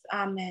death.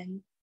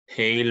 Amen.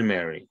 Hail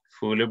Mary,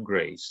 full of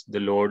grace, the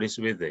Lord is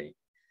with thee.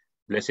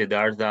 Blessed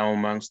art thou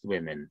amongst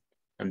women,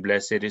 and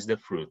blessed is the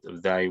fruit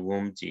of thy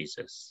womb,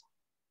 Jesus.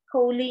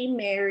 Holy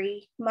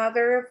Mary,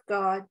 Mother of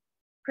God,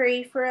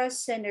 pray for us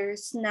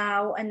sinners,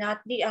 now and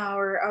at the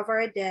hour of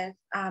our death.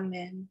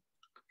 Amen.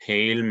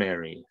 Hail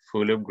Mary,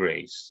 full of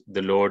grace,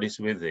 the Lord is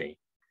with thee.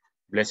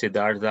 Blessed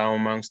art thou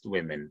amongst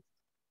women,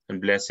 and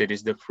blessed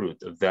is the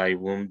fruit of thy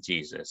womb,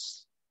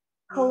 Jesus.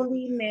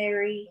 Holy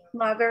Mary,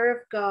 Mother of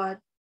God,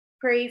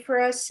 pray for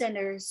us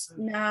sinners,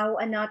 now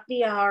and at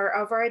the hour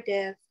of our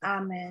death.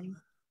 Amen.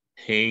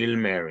 Hail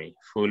Mary,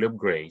 full of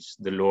grace,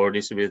 the Lord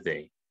is with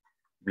thee.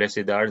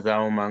 Blessed art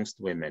thou amongst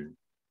women,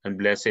 and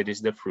blessed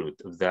is the fruit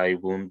of thy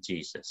womb,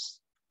 Jesus.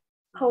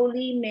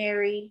 Holy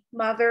Mary,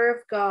 Mother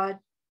of God,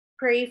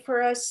 pray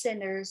for us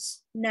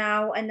sinners,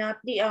 now and at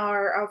the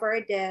hour of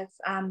our death.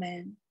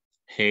 Amen.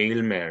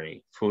 Hail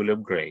Mary, full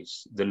of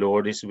grace, the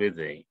Lord is with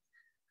thee.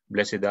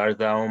 Blessed art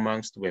thou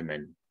amongst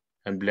women,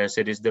 and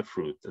blessed is the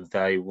fruit of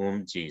thy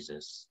womb,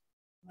 Jesus.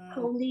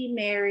 Holy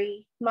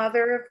Mary,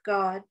 Mother of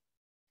God,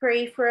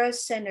 pray for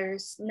us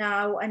sinners,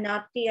 now and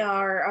at the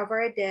hour of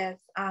our death.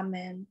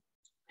 Amen.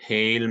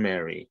 Hail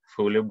Mary,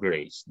 full of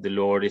grace, the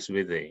Lord is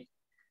with thee.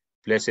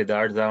 Blessed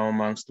art thou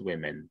amongst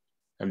women,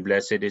 and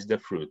blessed is the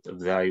fruit of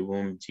thy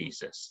womb,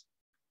 Jesus.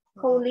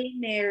 Holy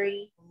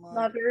Mary,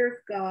 Mother of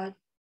God,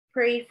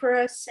 pray for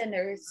us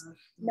sinners,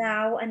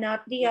 now and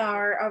at the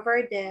hour of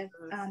our death.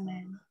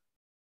 Amen.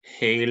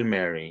 Hail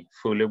Mary,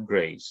 full of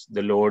grace,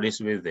 the Lord is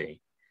with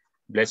thee.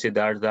 Blessed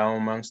art thou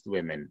amongst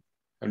women,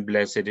 and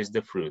blessed is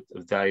the fruit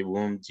of thy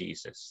womb,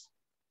 Jesus.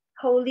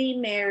 Holy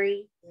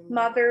Mary,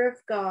 Mother of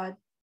God,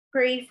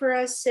 pray for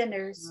us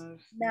sinners,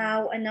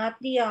 now and at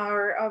the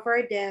hour of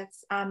our death.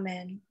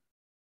 Amen.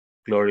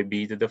 Glory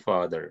be to the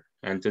Father,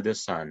 and to the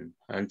Son,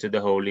 and to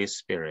the Holy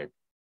Spirit.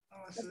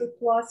 As it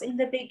was in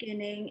the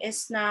beginning,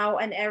 is now,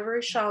 and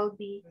ever shall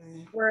be,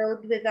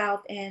 world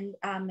without end.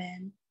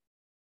 Amen.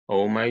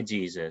 O my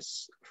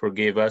Jesus,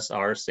 forgive us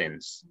our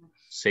sins,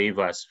 save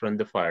us from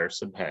the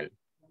fires of hell,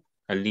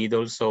 and lead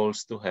all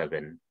souls to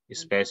heaven,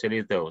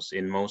 especially those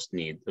in most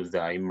need of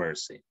thy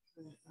mercy.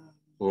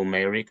 O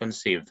Mary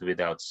conceived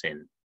without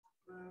sin,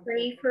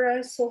 Pray for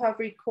us who have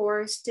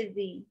recourse to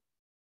thee.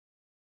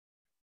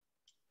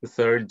 the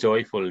third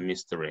joyful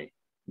mystery,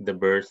 the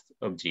birth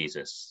of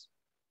Jesus.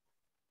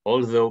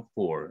 Although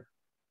poor,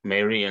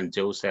 Mary and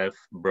Joseph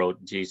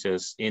brought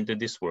Jesus into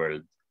this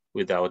world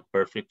without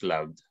perfect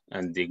love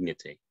and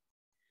dignity.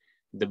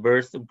 The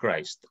birth of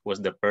Christ was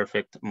the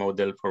perfect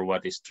model for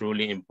what is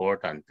truly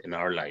important in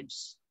our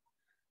lives.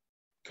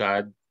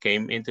 God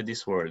came into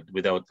this world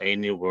without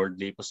any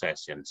worldly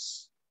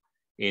possessions.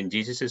 In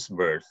Jesus'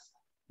 birth,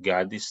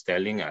 God is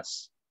telling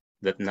us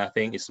that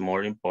nothing is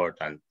more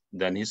important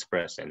than his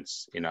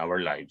presence in our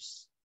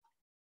lives.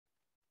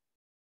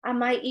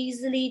 Am I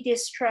easily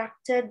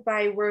distracted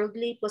by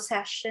worldly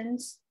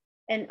possessions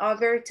and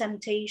other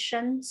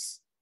temptations?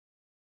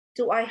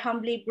 Do I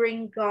humbly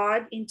bring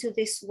God into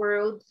this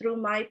world through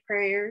my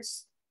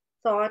prayers,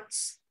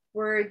 thoughts,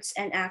 words,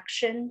 and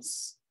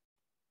actions?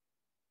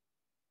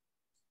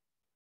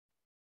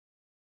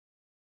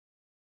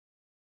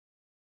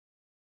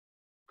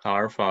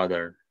 Our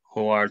Father,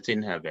 who art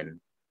in heaven,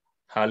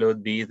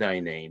 hallowed be thy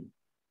name.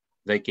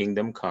 Thy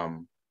kingdom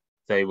come,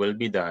 thy will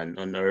be done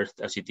on earth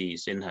as it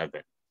is in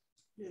heaven.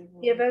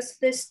 Give us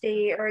this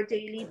day our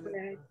daily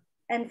bread,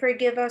 and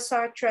forgive us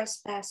our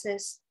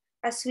trespasses,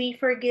 as we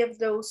forgive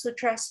those who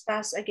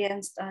trespass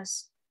against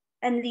us.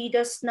 And lead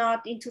us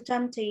not into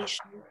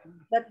temptation,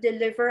 but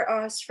deliver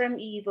us from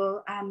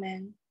evil.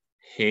 Amen.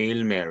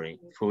 Hail Mary,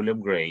 full of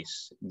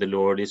grace, the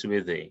Lord is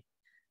with thee.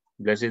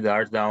 Blessed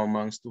art thou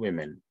amongst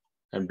women,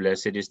 and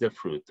blessed is the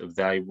fruit of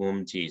thy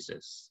womb,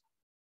 Jesus.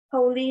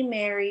 Holy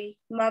Mary,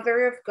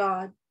 Mother of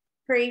God,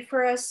 pray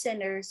for us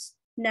sinners,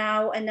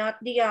 now and at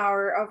the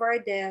hour of our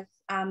death.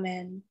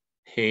 Amen.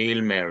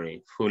 Hail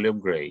Mary, full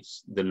of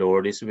grace, the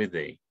Lord is with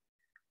thee.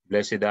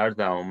 Blessed art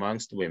thou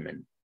amongst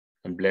women,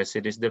 and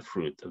blessed is the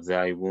fruit of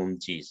thy womb,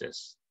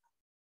 Jesus.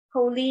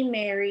 Holy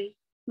Mary,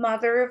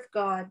 Mother of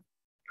God,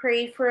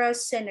 pray for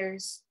us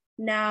sinners,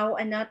 now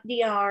and at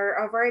the hour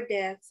of our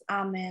death.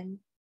 Amen.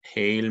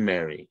 Hail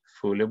Mary,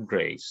 full of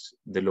grace,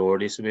 the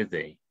Lord is with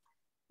thee.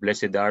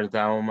 Blessed art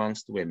thou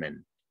amongst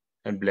women,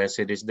 and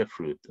blessed is the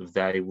fruit of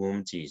thy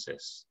womb,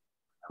 Jesus.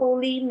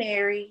 Holy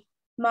Mary,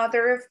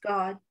 Mother of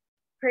God,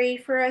 pray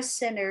for us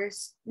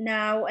sinners,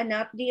 now and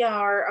at the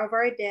hour of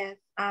our death.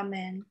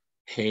 Amen.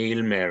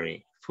 Hail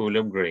Mary, full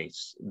of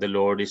grace, the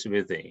Lord is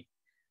with thee.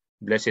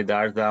 Blessed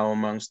art thou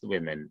amongst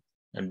women,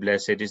 and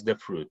blessed is the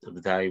fruit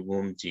of thy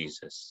womb,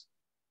 Jesus.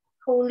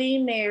 Holy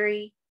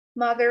Mary,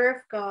 Mother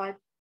of God,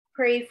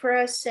 pray for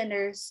us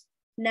sinners,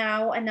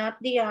 now and at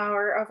the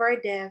hour of our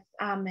death.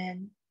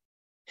 Amen.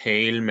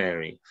 Hail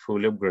Mary,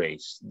 full of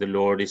grace, the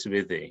Lord is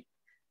with thee.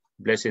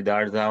 Blessed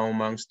art thou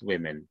amongst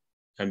women,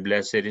 and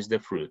blessed is the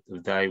fruit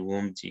of thy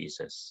womb,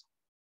 Jesus.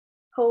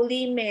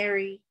 Holy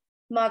Mary,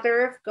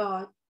 Mother of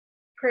God,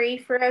 pray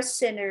for us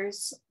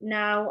sinners,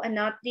 now and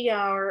at the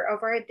hour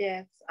of our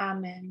death.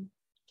 Amen.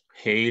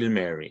 Hail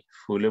Mary,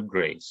 full of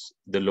grace,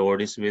 the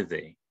Lord is with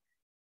thee.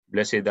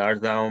 Blessed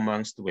art thou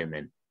amongst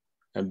women,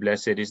 and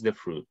blessed is the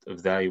fruit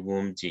of thy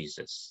womb,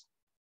 Jesus.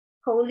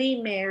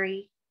 Holy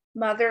Mary,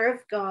 Mother of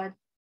God,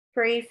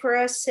 pray for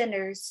us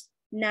sinners,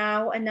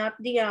 now and at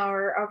the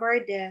hour of our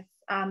death.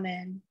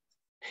 Amen.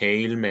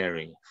 Hail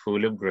Mary,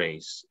 full of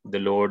grace, the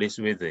Lord is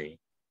with thee.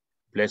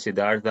 Blessed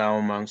art thou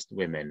amongst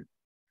women,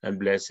 and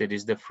blessed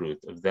is the fruit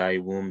of thy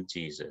womb,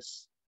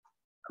 Jesus.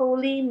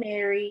 Holy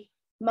Mary,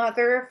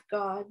 Mother of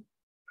God,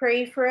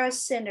 pray for us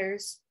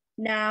sinners,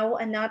 now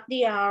and at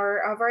the hour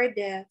of our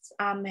death.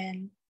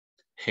 Amen.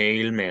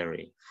 Hail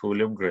Mary,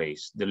 full of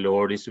grace, the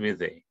Lord is with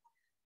thee.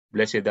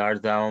 Blessed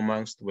art thou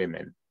amongst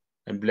women,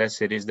 and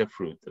blessed is the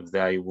fruit of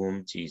thy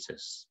womb,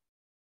 Jesus.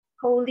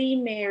 Holy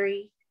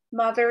Mary,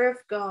 Mother of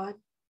God,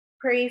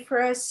 pray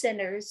for us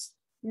sinners,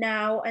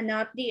 now and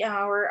at the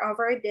hour of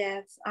our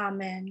death.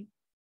 Amen.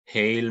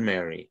 Hail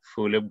Mary,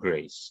 full of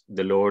grace,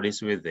 the Lord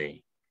is with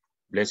thee.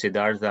 Blessed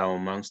art thou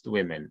amongst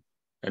women,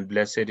 and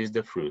blessed is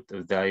the fruit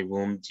of thy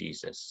womb,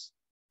 Jesus.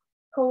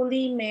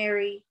 Holy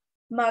Mary,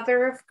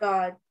 Mother of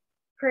God,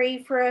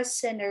 pray for us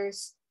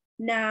sinners,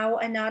 now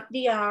and at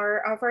the hour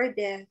of our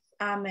death.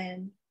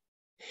 Amen.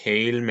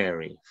 Hail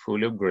Mary,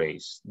 full of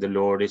grace, the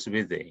Lord is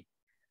with thee.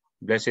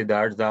 Blessed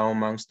art thou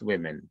amongst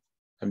women,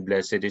 and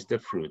blessed is the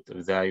fruit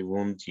of thy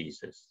womb,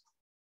 Jesus.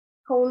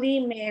 Holy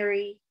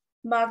Mary,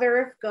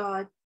 Mother of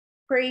God,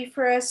 pray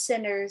for us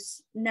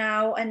sinners,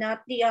 now and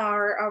at the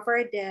hour of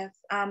our death.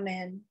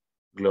 Amen.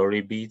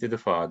 Glory be to the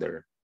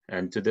Father,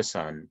 and to the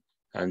Son,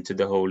 and to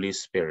the Holy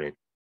Spirit.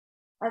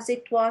 As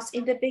it was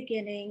in the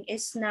beginning,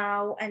 is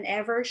now, and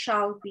ever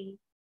shall be,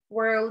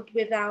 world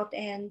without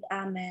end.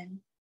 Amen.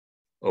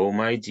 O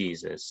my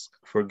Jesus,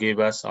 forgive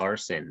us our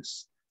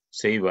sins,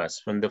 save us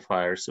from the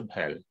fires of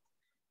hell,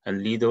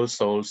 and lead all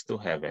souls to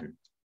heaven,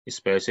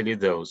 especially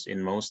those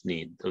in most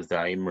need of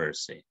thy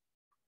mercy.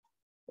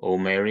 O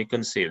Mary,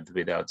 conceived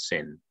without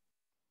sin,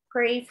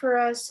 Pray for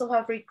us who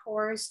have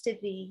recourse to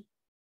thee.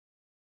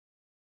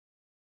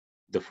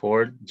 the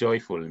fourth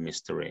joyful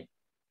mystery,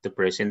 the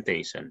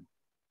presentation.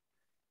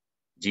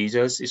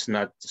 Jesus is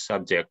not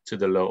subject to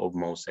the law of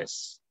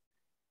Moses,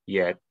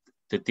 yet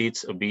to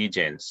teach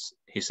obedience,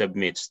 he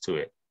submits to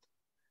it.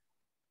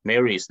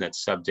 Mary is not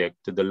subject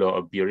to the law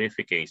of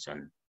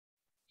purification,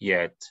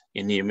 yet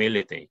in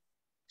humility,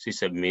 she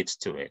submits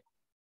to it.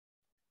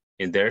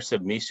 In their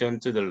submission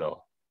to the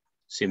law,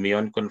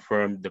 Simeon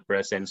confirmed the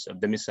presence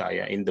of the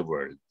Messiah in the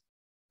world.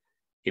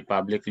 He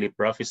publicly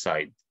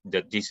prophesied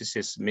that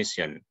Jesus'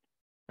 mission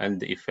and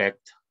the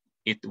effect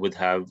it would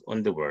have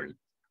on the world.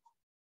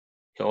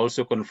 He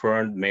also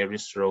confirmed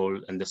Mary's role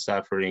and the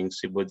sufferings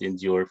she would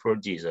endure for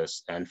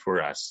Jesus and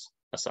for us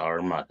as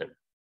our mother.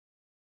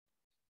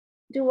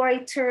 Do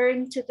I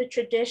turn to the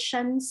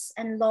traditions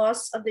and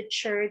laws of the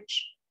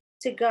Church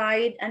to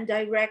guide and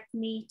direct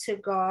me to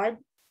God?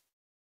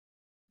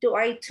 Do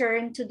I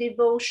turn to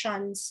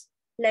devotions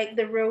like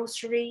the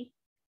Rosary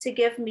to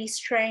give me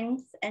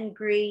strength and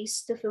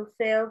grace to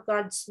fulfill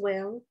God's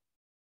will?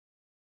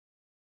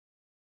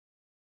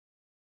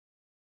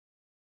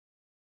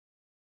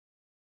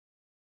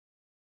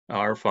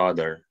 Our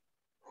Father,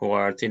 who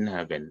art in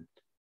heaven,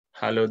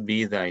 hallowed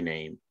be thy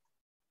name.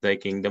 Thy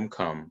kingdom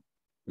come,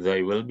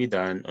 thy will be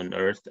done on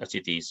earth as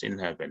it is in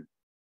heaven.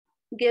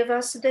 Give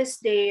us this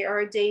day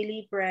our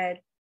daily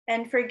bread,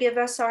 and forgive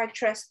us our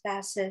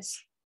trespasses,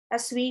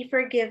 as we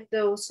forgive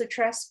those who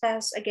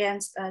trespass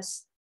against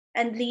us.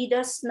 And lead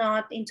us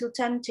not into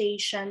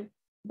temptation,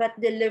 but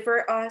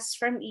deliver us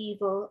from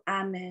evil.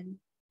 Amen.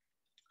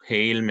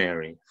 Hail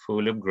Mary,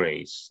 full of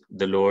grace,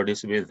 the Lord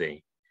is with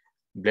thee.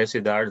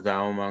 Blessed art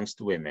thou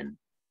amongst women,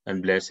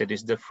 and blessed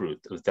is the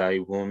fruit of thy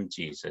womb,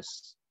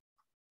 Jesus.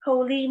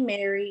 Holy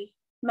Mary,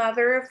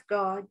 Mother of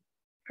God,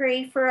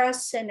 pray for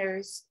us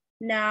sinners,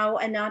 now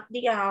and at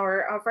the hour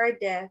of our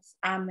death.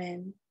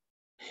 Amen.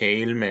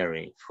 Hail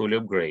Mary, full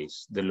of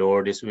grace, the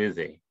Lord is with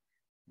thee.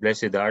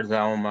 Blessed art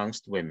thou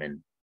amongst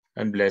women,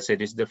 and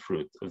blessed is the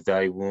fruit of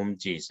thy womb,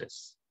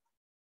 Jesus.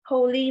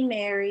 Holy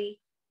Mary,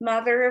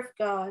 Mother of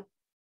God,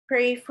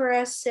 pray for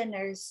us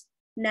sinners,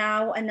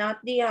 now and at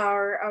the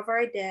hour of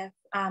our death.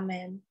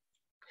 Amen.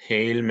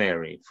 Hail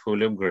Mary,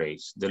 full of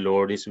grace, the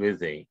Lord is with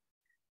thee.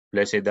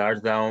 Blessed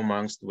art thou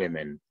amongst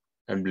women,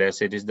 and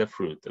blessed is the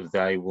fruit of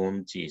thy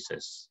womb,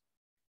 Jesus.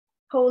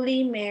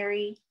 Holy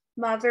Mary,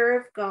 Mother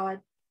of God,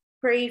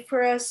 pray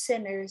for us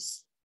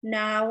sinners,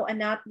 now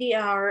and at the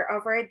hour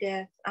of our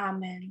death.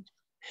 Amen.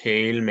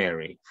 Hail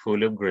Mary,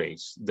 full of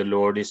grace, the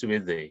Lord is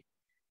with thee.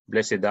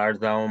 Blessed art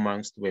thou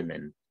amongst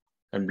women,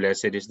 and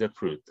blessed is the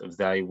fruit of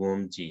thy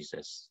womb,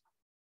 Jesus.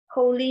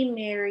 Holy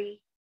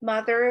Mary,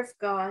 Mother of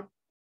God,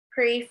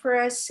 pray for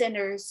us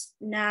sinners,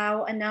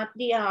 now and at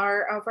the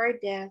hour of our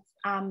death.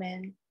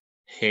 Amen.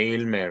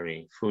 Hail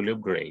Mary, full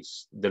of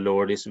grace, the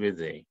Lord is with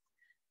thee.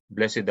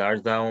 Blessed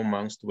art thou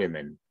amongst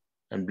women,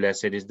 and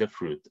blessed is the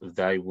fruit of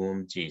thy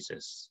womb,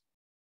 Jesus.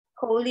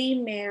 Holy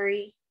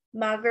Mary,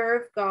 Mother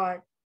of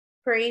God,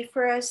 pray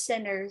for us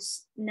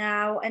sinners,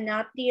 now and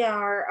at the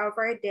hour of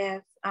our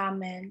death.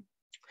 Amen.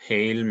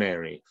 Hail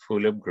Mary,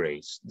 full of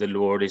grace, the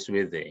Lord is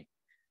with thee.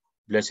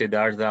 Blessed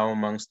art thou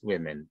amongst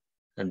women,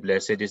 and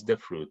blessed is the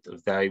fruit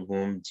of thy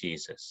womb,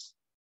 Jesus.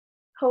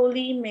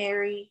 Holy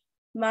Mary,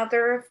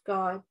 Mother of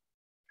God,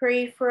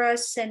 pray for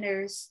us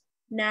sinners,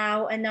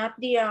 now and at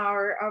the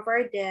hour of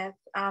our death.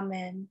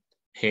 Amen.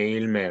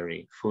 Hail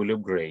Mary, full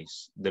of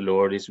grace, the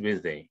Lord is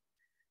with thee.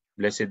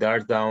 Blessed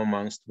art thou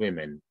amongst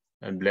women,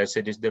 and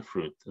blessed is the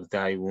fruit of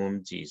thy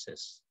womb,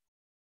 Jesus.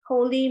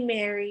 Holy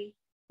Mary,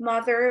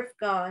 Mother of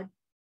God,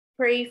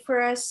 pray for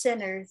us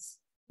sinners,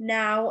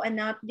 now and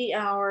at the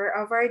hour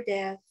of our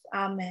death.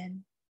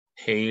 Amen.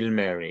 Hail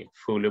Mary,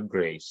 full of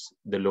grace,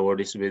 the Lord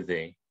is with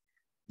thee.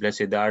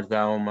 Blessed art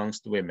thou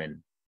amongst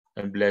women,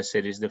 and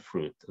blessed is the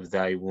fruit of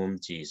thy womb,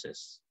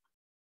 Jesus.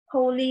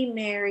 Holy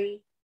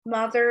Mary,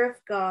 Mother of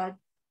God,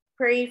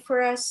 pray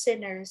for us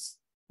sinners,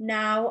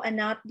 now and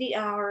at the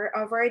hour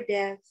of our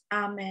death.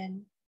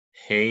 Amen.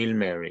 Hail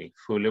Mary,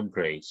 full of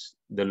grace,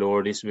 the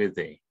Lord is with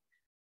thee.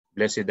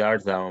 Blessed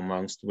art thou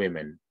amongst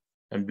women,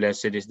 and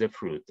blessed is the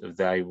fruit of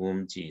thy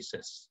womb,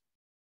 Jesus.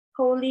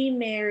 Holy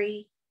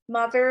Mary,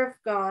 Mother of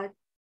God,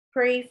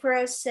 pray for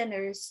us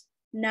sinners,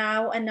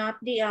 now and at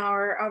the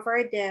hour of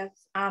our death.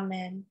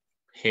 Amen.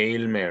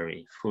 Hail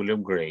Mary, full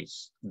of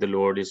grace, the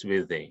Lord is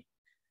with thee.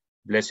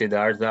 Blessed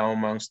art thou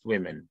amongst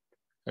women,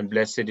 and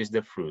blessed is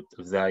the fruit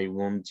of thy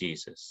womb,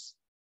 Jesus.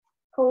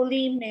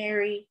 Holy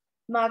Mary,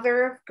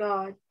 Mother of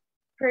God,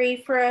 pray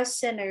for us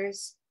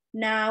sinners,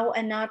 now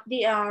and at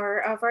the hour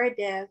of our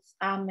death.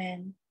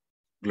 Amen.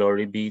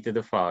 Glory be to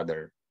the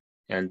Father,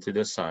 and to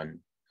the Son,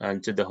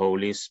 and to the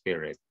Holy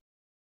Spirit.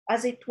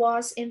 As it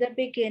was in the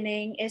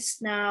beginning, is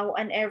now,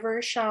 and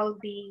ever shall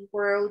be,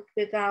 world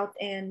without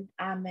end.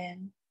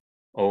 Amen.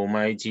 O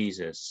my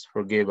Jesus,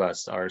 forgive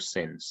us our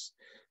sins,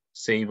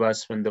 save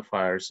us from the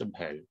fires of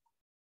hell,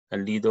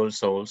 and lead all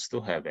souls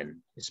to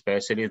heaven,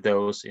 especially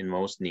those in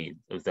most need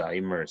of thy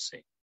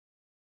mercy.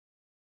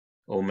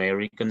 O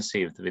Mary,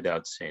 conceived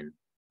without sin,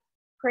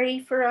 Pray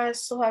for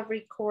us who have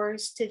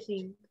recourse to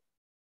thee.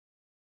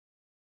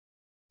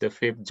 the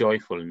fifth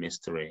joyful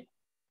mystery,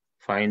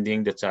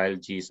 finding the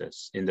child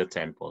Jesus in the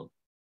temple.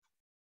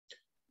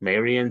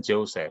 Mary and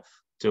Joseph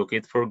took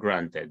it for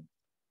granted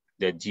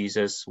that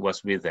Jesus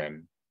was with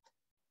them.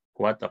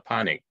 What a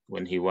panic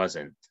when he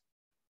wasn't.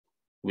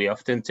 We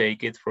often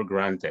take it for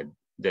granted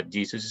that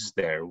Jesus is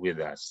there with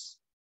us.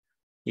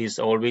 He is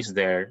always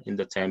there in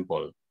the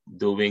temple,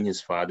 doing his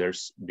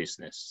Father's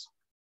business.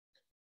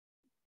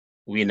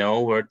 We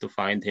know where to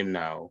find him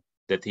now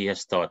that he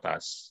has taught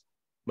us,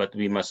 but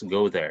we must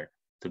go there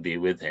to be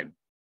with him.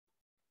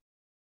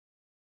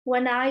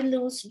 When I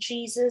lose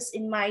Jesus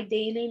in my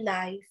daily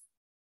life,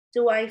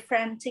 do I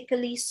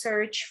frantically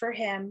search for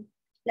him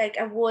like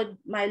I would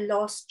my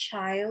lost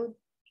child?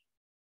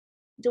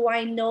 Do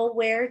I know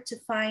where to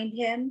find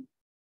him?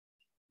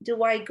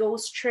 Do I go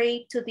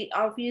straight to the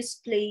obvious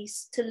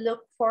place to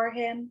look for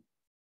him?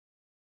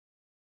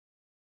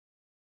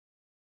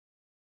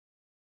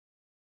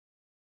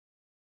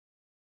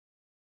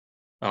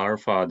 Our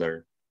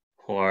Father,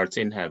 who art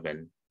in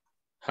heaven,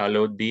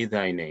 hallowed be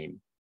thy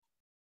name.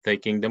 Thy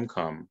kingdom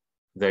come,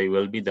 thy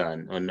will be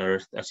done on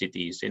earth as it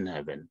is in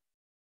heaven.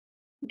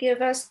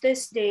 Give us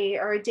this day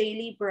our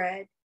daily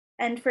bread,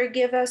 and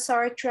forgive us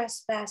our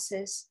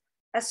trespasses,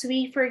 as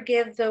we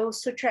forgive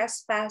those who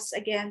trespass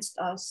against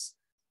us.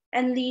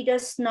 And lead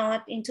us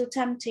not into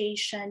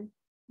temptation,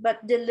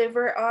 but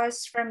deliver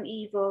us from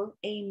evil.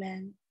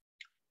 Amen.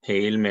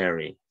 Hail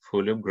Mary,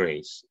 full of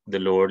grace, the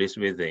Lord is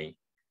with thee.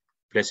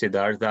 Blessed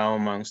art thou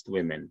amongst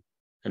women,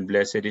 and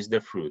blessed is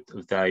the fruit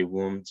of thy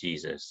womb,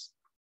 Jesus.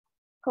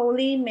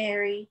 Holy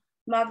Mary,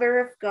 Mother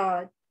of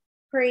God,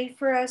 pray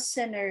for us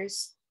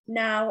sinners,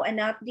 now and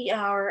at the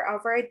hour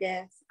of our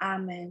death.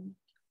 Amen.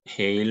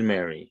 Hail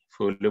Mary,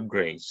 full of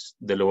grace,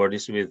 the Lord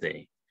is with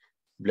thee.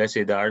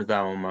 Blessed art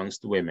thou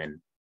amongst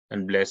women,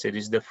 and blessed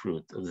is the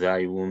fruit of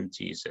thy womb,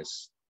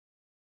 Jesus.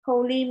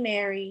 Holy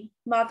Mary,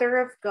 Mother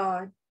of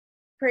God,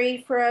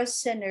 pray for us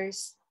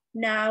sinners,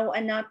 now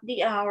and at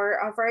the hour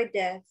of our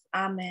death.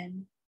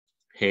 Amen.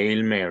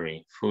 Hail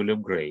Mary, full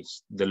of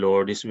grace, the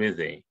Lord is with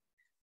thee.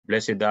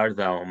 Blessed art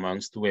thou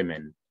amongst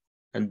women,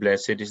 and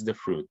blessed is the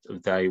fruit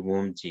of thy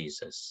womb,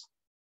 Jesus.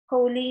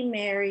 Holy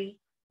Mary,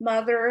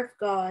 Mother of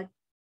God,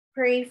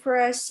 pray for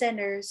us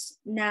sinners,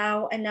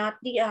 now and at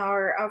the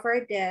hour of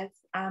our death.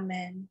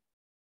 Amen.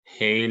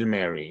 Hail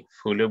Mary,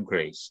 full of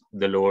grace,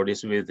 the Lord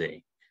is with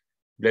thee.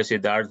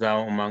 Blessed art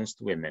thou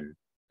amongst women,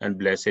 and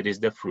blessed is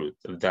the fruit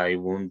of thy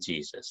womb,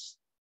 Jesus.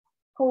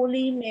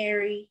 Holy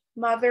Mary,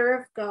 Mother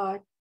of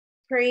God,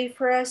 pray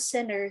for us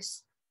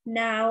sinners,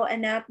 now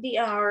and at the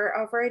hour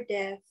of our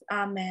death.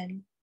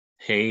 Amen.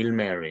 Hail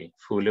Mary,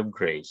 full of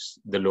grace,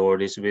 the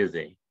Lord is with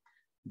thee.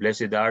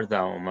 Blessed art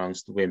thou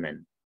amongst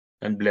women,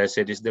 and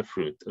blessed is the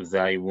fruit of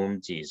thy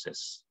womb,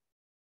 Jesus.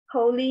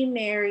 Holy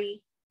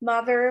Mary,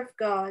 Mother of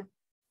God,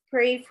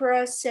 pray for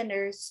us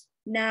sinners,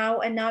 now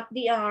and at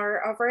the hour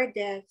of our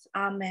death.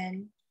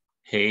 Amen.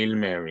 Hail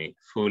Mary,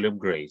 full of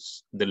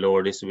grace, the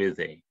Lord is with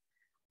thee.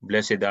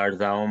 Blessed art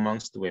thou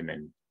amongst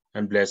women,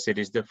 and blessed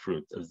is the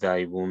fruit of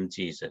thy womb,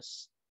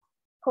 Jesus.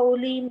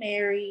 Holy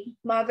Mary,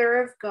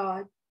 Mother of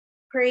God,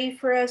 pray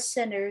for us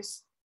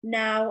sinners,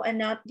 now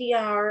and at the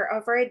hour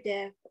of our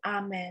death.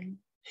 Amen.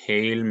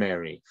 Hail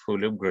Mary,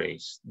 full of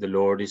grace, the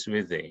Lord is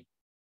with thee.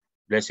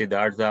 Blessed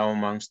art thou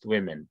amongst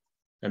women,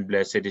 and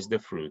blessed is the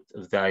fruit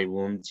of thy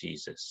womb,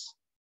 Jesus.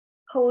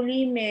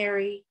 Holy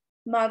Mary,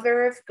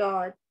 Mother of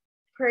God,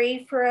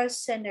 pray for us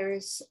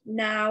sinners,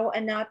 now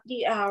and at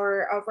the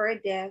hour of our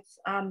death.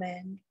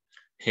 Amen.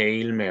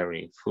 Hail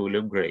Mary, full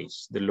of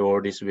grace, the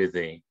Lord is with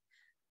thee.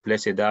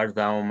 Blessed art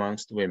thou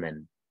amongst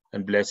women,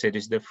 and blessed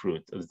is the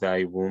fruit of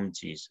thy womb,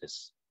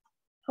 Jesus.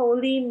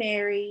 Holy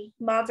Mary,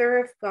 Mother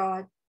of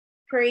God,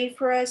 pray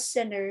for us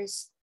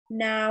sinners,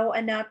 now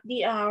and at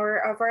the hour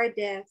of our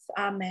death.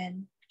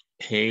 Amen.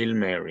 Hail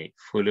Mary,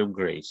 full of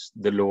grace,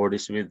 the Lord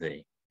is with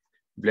thee.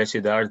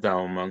 Blessed art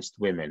thou amongst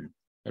women,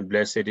 and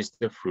blessed is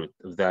the fruit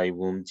of thy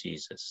womb,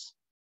 Jesus.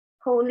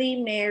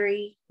 Holy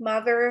Mary,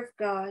 Mother of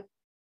God,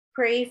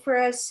 pray for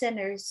us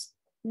sinners,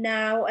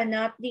 now and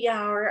at the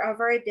hour of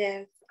our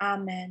death.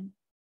 Amen.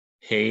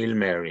 Hail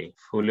Mary,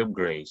 full of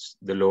grace,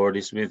 the Lord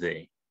is with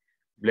thee.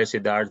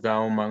 Blessed art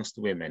thou amongst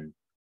women,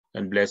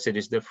 and blessed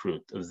is the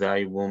fruit of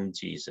thy womb,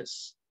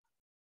 Jesus.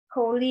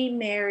 Holy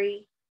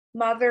Mary,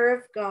 Mother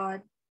of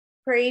God,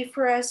 pray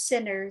for us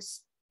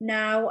sinners,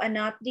 now and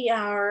at the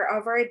hour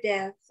of our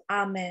death.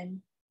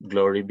 Amen.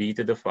 Glory be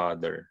to the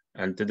Father,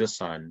 and to the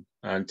Son,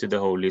 and to the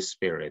Holy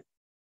Spirit.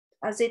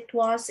 As it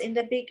was in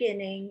the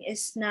beginning,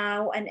 is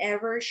now, and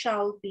ever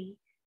shall be,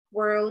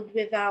 world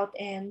without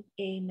end.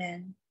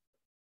 Amen.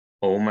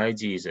 O my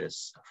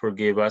Jesus,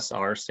 forgive us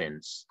our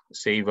sins,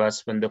 save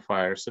us from the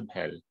fires of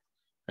hell,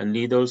 and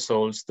lead all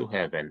souls to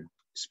heaven,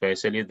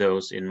 especially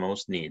those in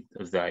most need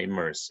of thy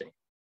mercy.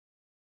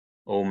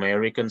 O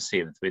Mary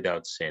conceived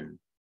without sin,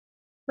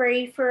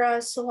 Pray for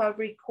us who have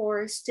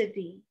recourse to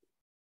thee.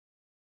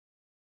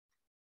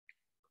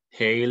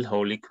 Hail,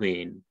 Holy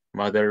Queen,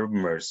 Mother of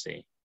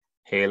Mercy.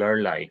 Hail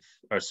our life,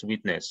 our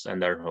sweetness,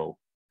 and our hope.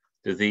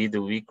 To thee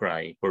do we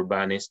cry, poor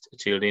banished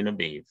children of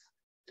Eve.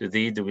 To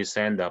thee do we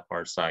send up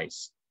our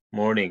sighs,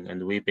 mourning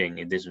and weeping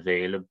in this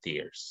vale of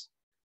tears.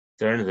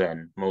 Turn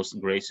then, most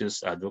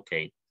gracious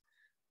Advocate,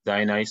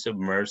 thine eyes of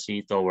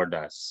mercy toward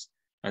us,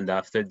 and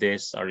after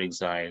this our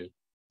exile,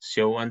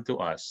 show unto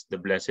us the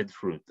blessed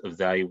fruit of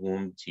thy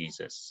womb,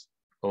 Jesus.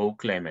 O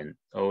clement,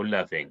 O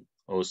loving,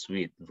 O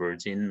sweet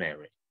Virgin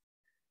Mary.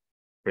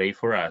 Pray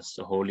for us,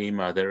 O Holy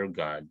Mother of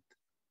God,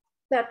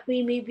 that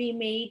we may be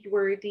made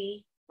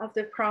worthy of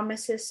the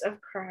promises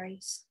of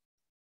Christ.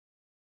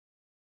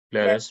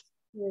 let us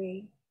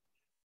pray.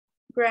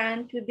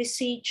 Grant, we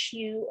beseech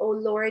you, O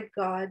Lord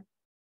God,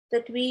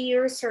 that we,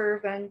 your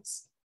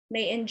servants,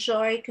 may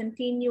enjoy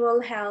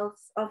continual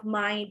health of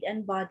mind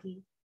and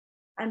body,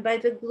 and by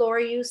the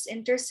glorious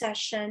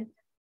intercession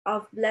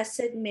of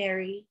Blessed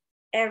Mary,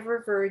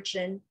 ever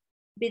Virgin,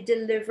 be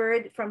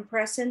delivered from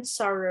present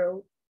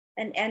sorrow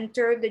and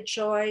enter the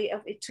joy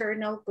of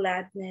eternal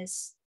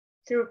gladness.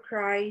 Through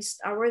Christ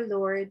our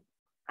Lord.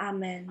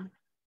 Amen.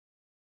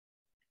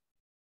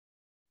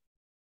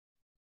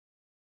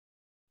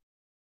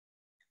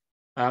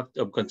 act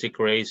of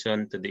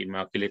consecration to the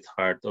Immaculate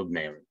Heart of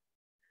Mary.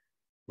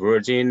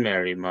 Virgin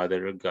Mary,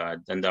 Mother of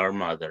God and our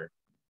Mother,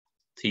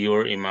 To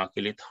your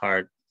Immaculate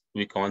Heart,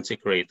 we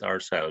consecrate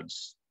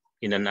ourselves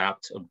in an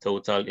act of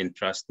total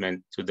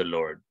entrustment to the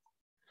Lord.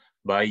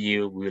 By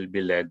you, we will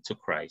be led to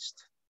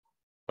Christ.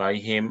 By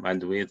him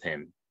and with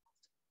him,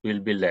 we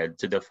will be led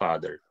to the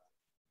Father.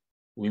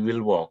 We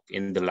will walk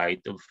in the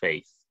light of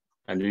faith,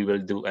 and we will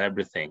do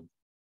everything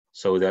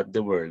so that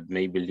the world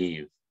may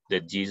believe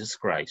that Jesus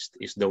Christ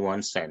is the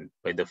one sent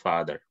by the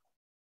Father.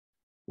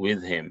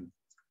 With him,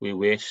 we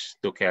wish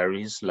to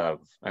carry his love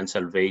and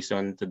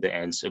salvation to the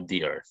ends of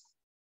the earth.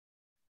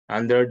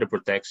 Under the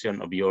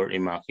protection of your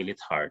Immaculate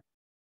Heart,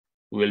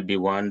 we will be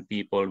one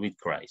people with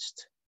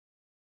Christ.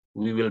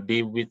 We will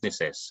be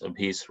witnesses of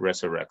his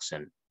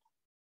resurrection.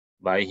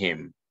 By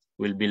him,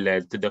 we will be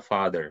led to the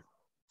Father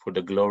for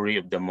the glory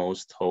of the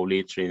most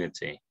holy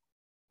Trinity,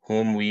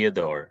 whom we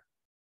adore,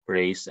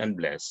 praise, and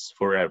bless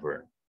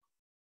forever.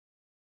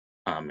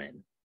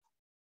 Amen.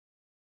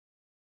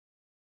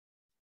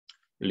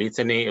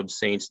 Litany of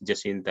Saints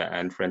Jacinta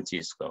and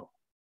Francisco.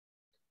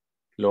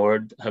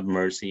 Lord, have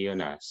mercy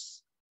on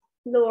us.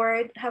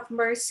 Lord, have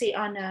mercy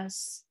on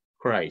us.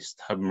 Christ,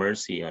 have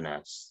mercy on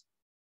us.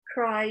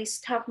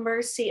 Christ, have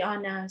mercy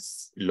on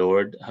us.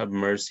 Lord, have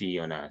mercy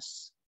on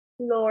us.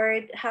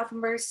 Lord, have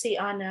mercy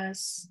on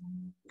us.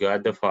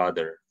 God the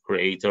Father,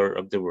 creator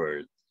of the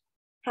world.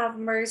 Have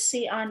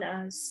mercy on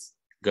us.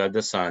 God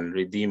the Son,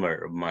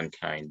 redeemer of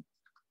mankind.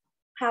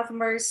 Have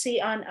mercy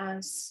on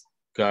us.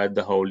 God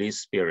the Holy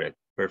Spirit,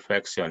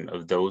 perfection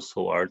of those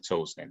who are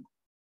chosen.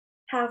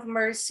 Have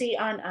mercy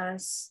on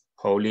us.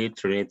 Holy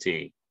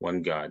Trinity,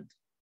 one God.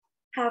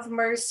 Have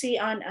mercy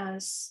on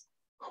us.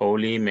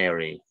 Holy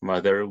Mary,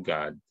 Mother of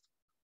God.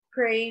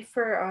 Pray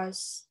for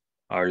us.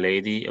 Our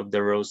Lady of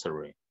the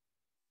Rosary.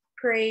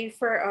 Pray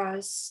for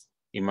us.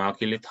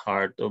 Immaculate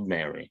Heart of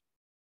Mary.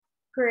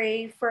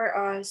 Pray for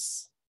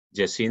us.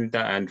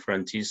 Jacinta and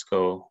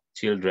Francisco,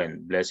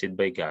 children blessed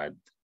by God.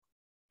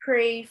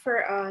 Pray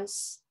for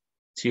us.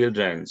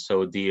 Children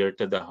so dear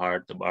to the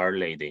heart of Our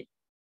Lady.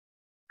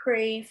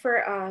 Pray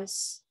for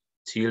us.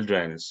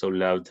 Children so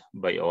loved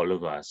by all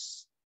of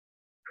us.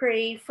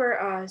 Pray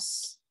for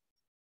us.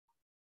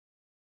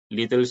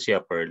 Little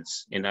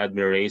shepherds in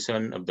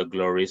admiration of the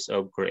glories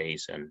of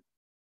creation.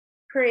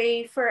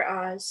 Pray for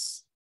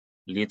us.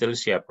 Little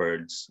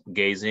shepherds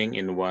gazing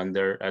in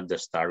wonder at the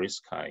starry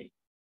sky.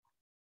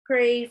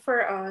 Pray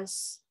for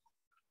us.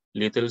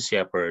 Little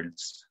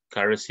shepherds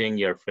caressing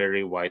your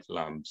fairy white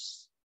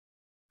lambs.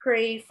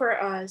 Pray for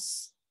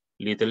us.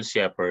 Little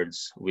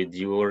shepherds with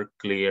your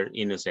clear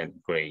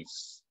innocent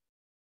grace.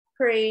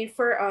 Pray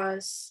for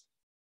us.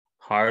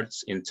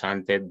 Hearts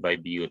enchanted by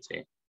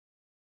beauty.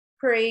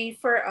 Pray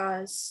for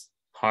us.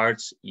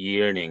 Hearts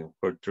yearning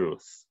for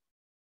truth.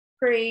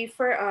 Pray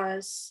for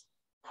us.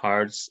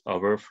 Hearts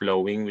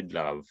overflowing with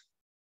love.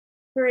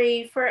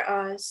 Pray for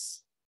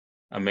us.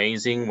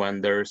 Amazing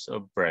wonders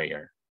of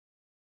prayer.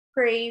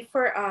 Pray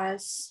for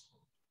us.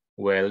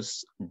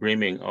 Wells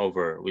brimming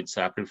over with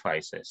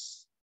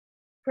sacrifices.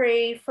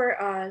 Pray for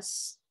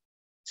us.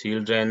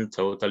 Children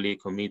totally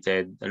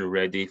committed and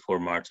ready for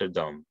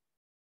martyrdom.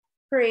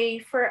 Pray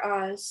for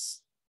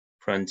us.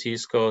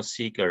 Francisco,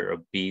 seeker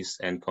of peace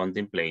and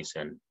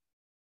contemplation.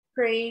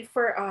 Pray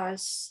for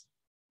us.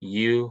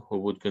 You who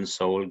would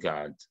console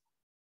God.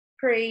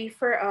 Pray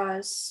for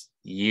us.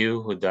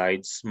 You who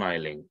died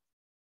smiling.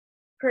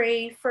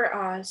 Pray for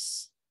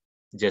us.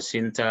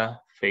 Jacinta,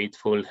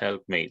 faithful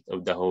helpmate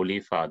of the Holy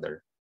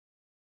Father.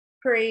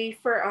 Pray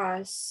for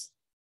us.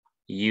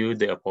 You,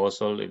 the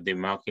apostle of the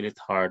Immaculate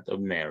Heart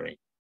of Mary.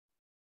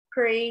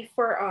 Pray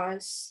for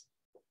us.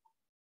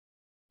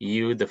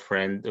 You, the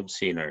friend of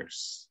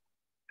sinners.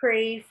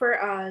 Pray for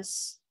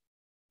us.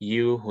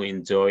 You who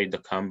enjoy the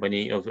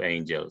company of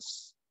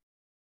angels.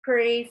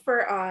 Pray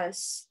for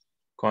us.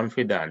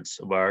 Confidants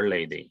of Our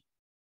Lady.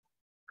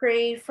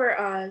 Pray for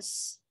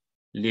us.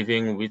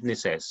 Living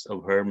witnesses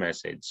of her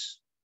message.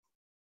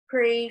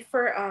 Pray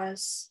for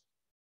us.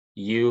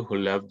 You who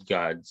loved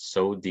God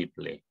so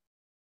deeply.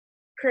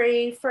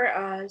 Pray for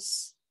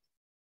us.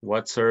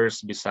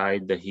 Watchers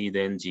beside the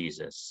hidden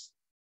Jesus.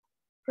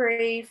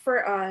 Pray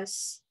for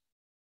us.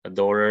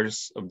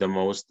 Adorers of the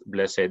most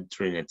blessed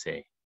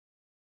Trinity.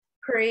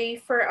 Pray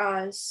for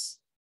us.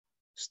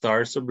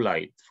 Stars of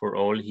light for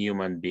all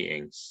human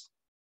beings.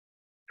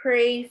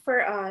 Pray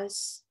for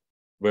us.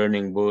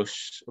 Burning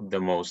bush of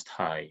the Most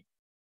High.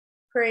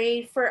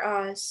 Pray for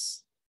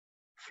us.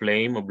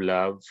 Flame of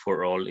love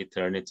for all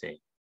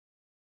eternity.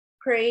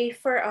 Pray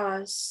for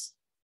us.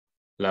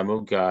 Lamb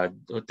of God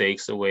who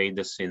takes away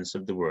the sins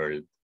of the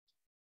world.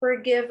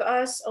 Forgive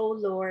us, O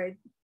Lord.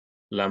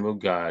 Lamb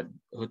of God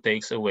who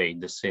takes away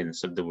the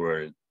sins of the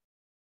world.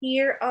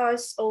 Hear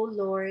us, O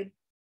Lord.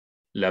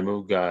 Lamb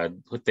of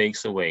God who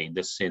takes away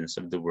the sins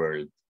of the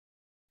world.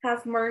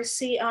 Have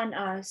mercy on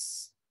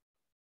us.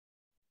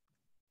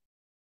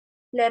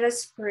 Let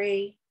us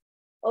pray.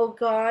 O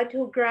God,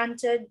 who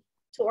granted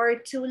to our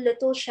two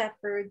little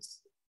shepherds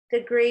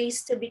the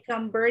grace to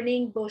become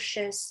burning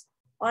bushes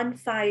on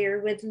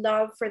fire with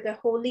love for the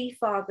Holy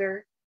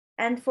Father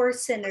and for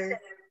sinners,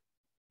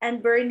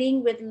 and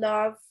burning with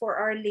love for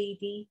Our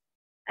Lady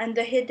and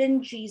the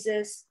hidden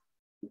Jesus,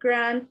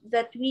 grant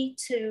that we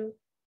too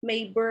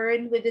may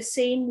burn with the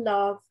same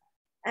love,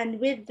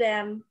 and with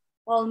them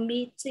all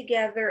meet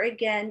together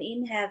again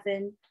in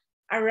heaven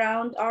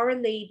around Our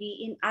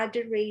Lady in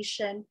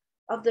adoration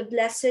of the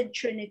Blessed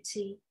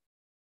Trinity.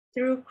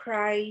 Through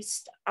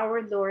Christ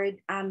our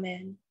Lord.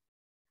 Amen.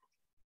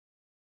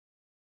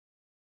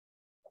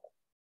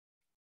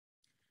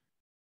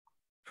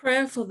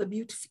 Prayer for the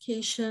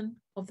beautification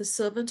of the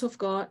servant of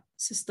God,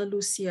 Sister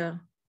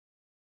Lucia.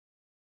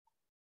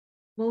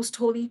 Most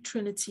Holy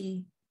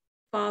Trinity,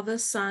 Father,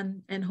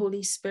 Son, and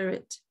Holy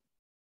Spirit,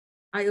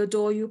 I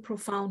adore you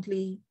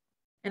profoundly,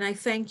 and I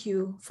thank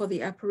you for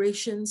the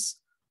apparitions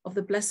of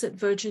the Blessed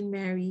Virgin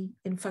Mary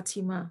in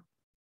Fatima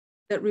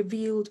that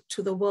revealed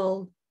to the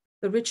world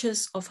the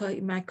riches of her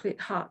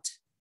Immaculate Heart.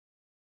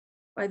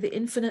 By the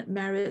infinite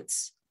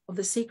merits of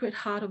the Sacred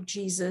Heart of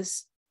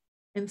Jesus,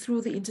 and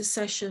through the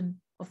intercession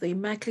of the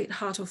Immaculate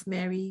Heart of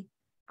Mary,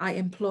 I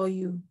implore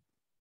you,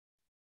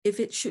 if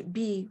it should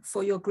be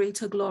for your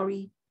greater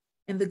glory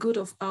and the good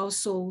of our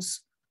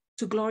souls,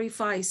 to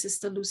glorify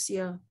Sister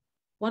Lucia,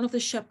 one of the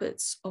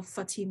shepherds of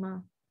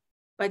Fatima,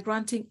 by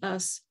granting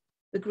us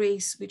the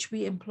grace which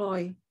we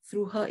employ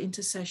through her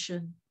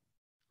intercession.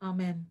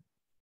 Amen.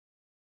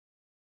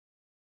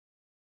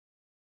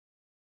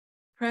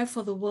 Prayer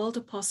for the World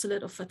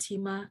Apostolate of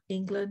Fatima,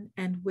 England,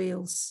 and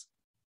Wales.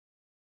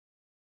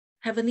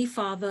 Heavenly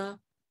Father,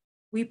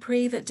 we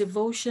pray that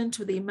devotion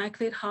to the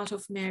Immaculate Heart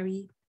of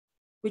Mary,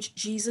 which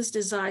Jesus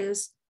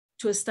desires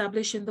to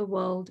establish in the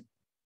world,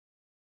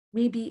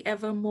 may be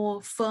ever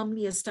more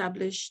firmly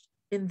established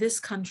in this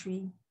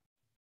country,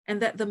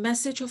 and that the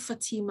message of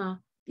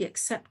Fatima be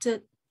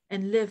accepted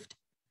and lived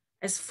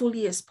as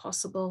fully as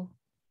possible.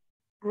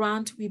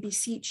 Grant, we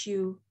beseech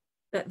you,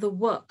 that the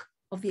work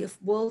of the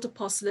World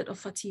Apostolate of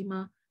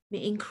Fatima may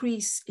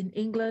increase in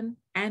England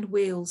and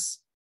Wales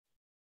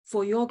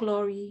for your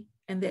glory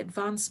and the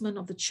advancement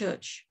of the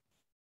Church.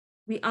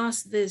 We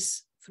ask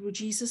this through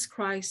Jesus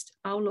Christ,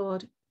 our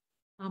Lord.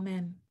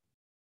 Amen.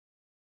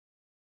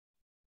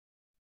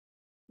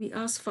 We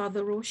ask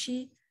Father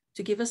Roshy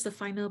to give us the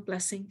final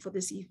blessing for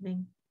this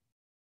evening.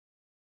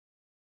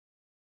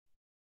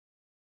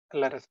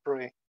 Let us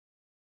pray.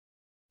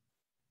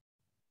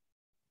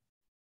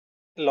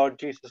 Lord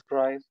Jesus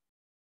Christ,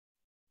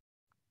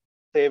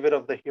 Savior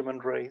of the human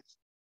race,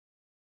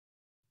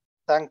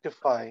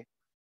 sanctify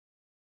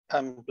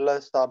and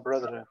bless our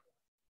brethren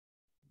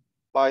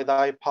by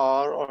thy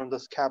power on the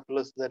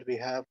scapulars that we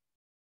have,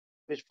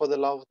 which for the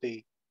love of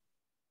thee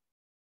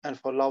and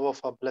for love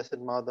of our Blessed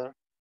Mother,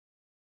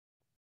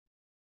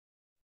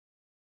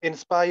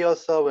 inspire your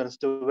servants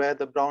to wear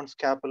the brown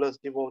scapulars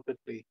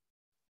devotedly,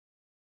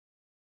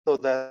 so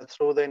that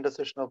through the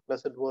intercession of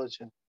Blessed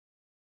Virgin,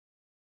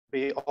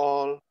 we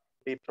all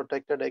be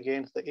protected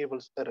against the evil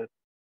spirit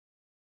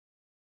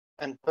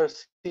and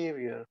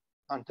persevere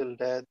until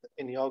death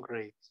in your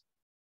grace.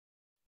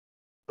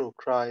 Through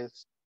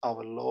Christ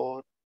our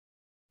Lord.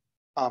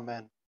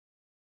 Amen.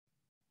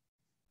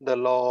 The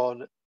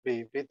Lord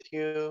be with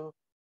you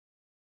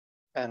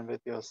and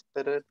with your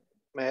spirit.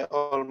 May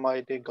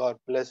Almighty God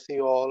bless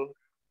you all,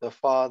 the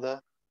Father,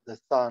 the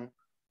Son,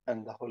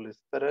 and the Holy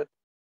Spirit.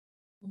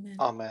 Amen.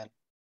 Amen.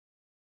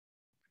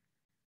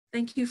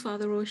 Thank you,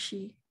 Father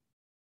Roshy.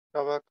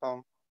 You're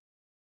welcome.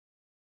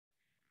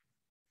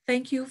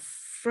 Thank you,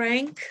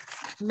 Frank,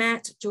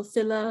 Matt,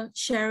 Jofilla,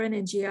 Sharon,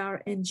 and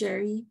JR, and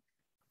Jerry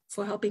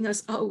for helping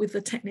us out with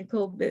the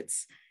technical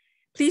bits.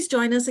 Please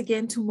join us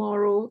again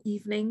tomorrow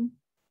evening,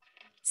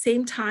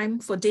 same time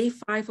for day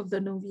 5 of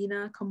the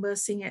novena,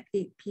 conversing at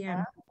 8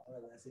 p.m.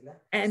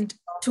 And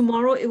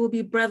tomorrow it will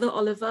be Brother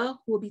Oliver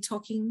who will be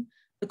talking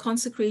the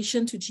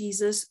consecration to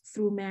Jesus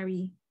through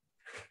Mary.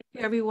 Thank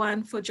you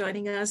everyone for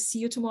joining us. See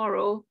you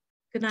tomorrow.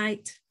 Good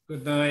night.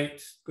 Good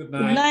night. Good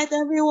Good night. night,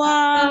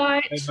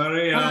 everyone. Hey,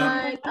 Maria.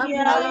 Bye.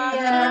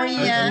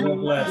 May God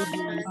bless.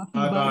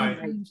 Bye-bye.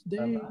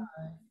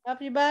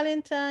 Happy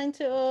Valentine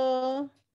to all.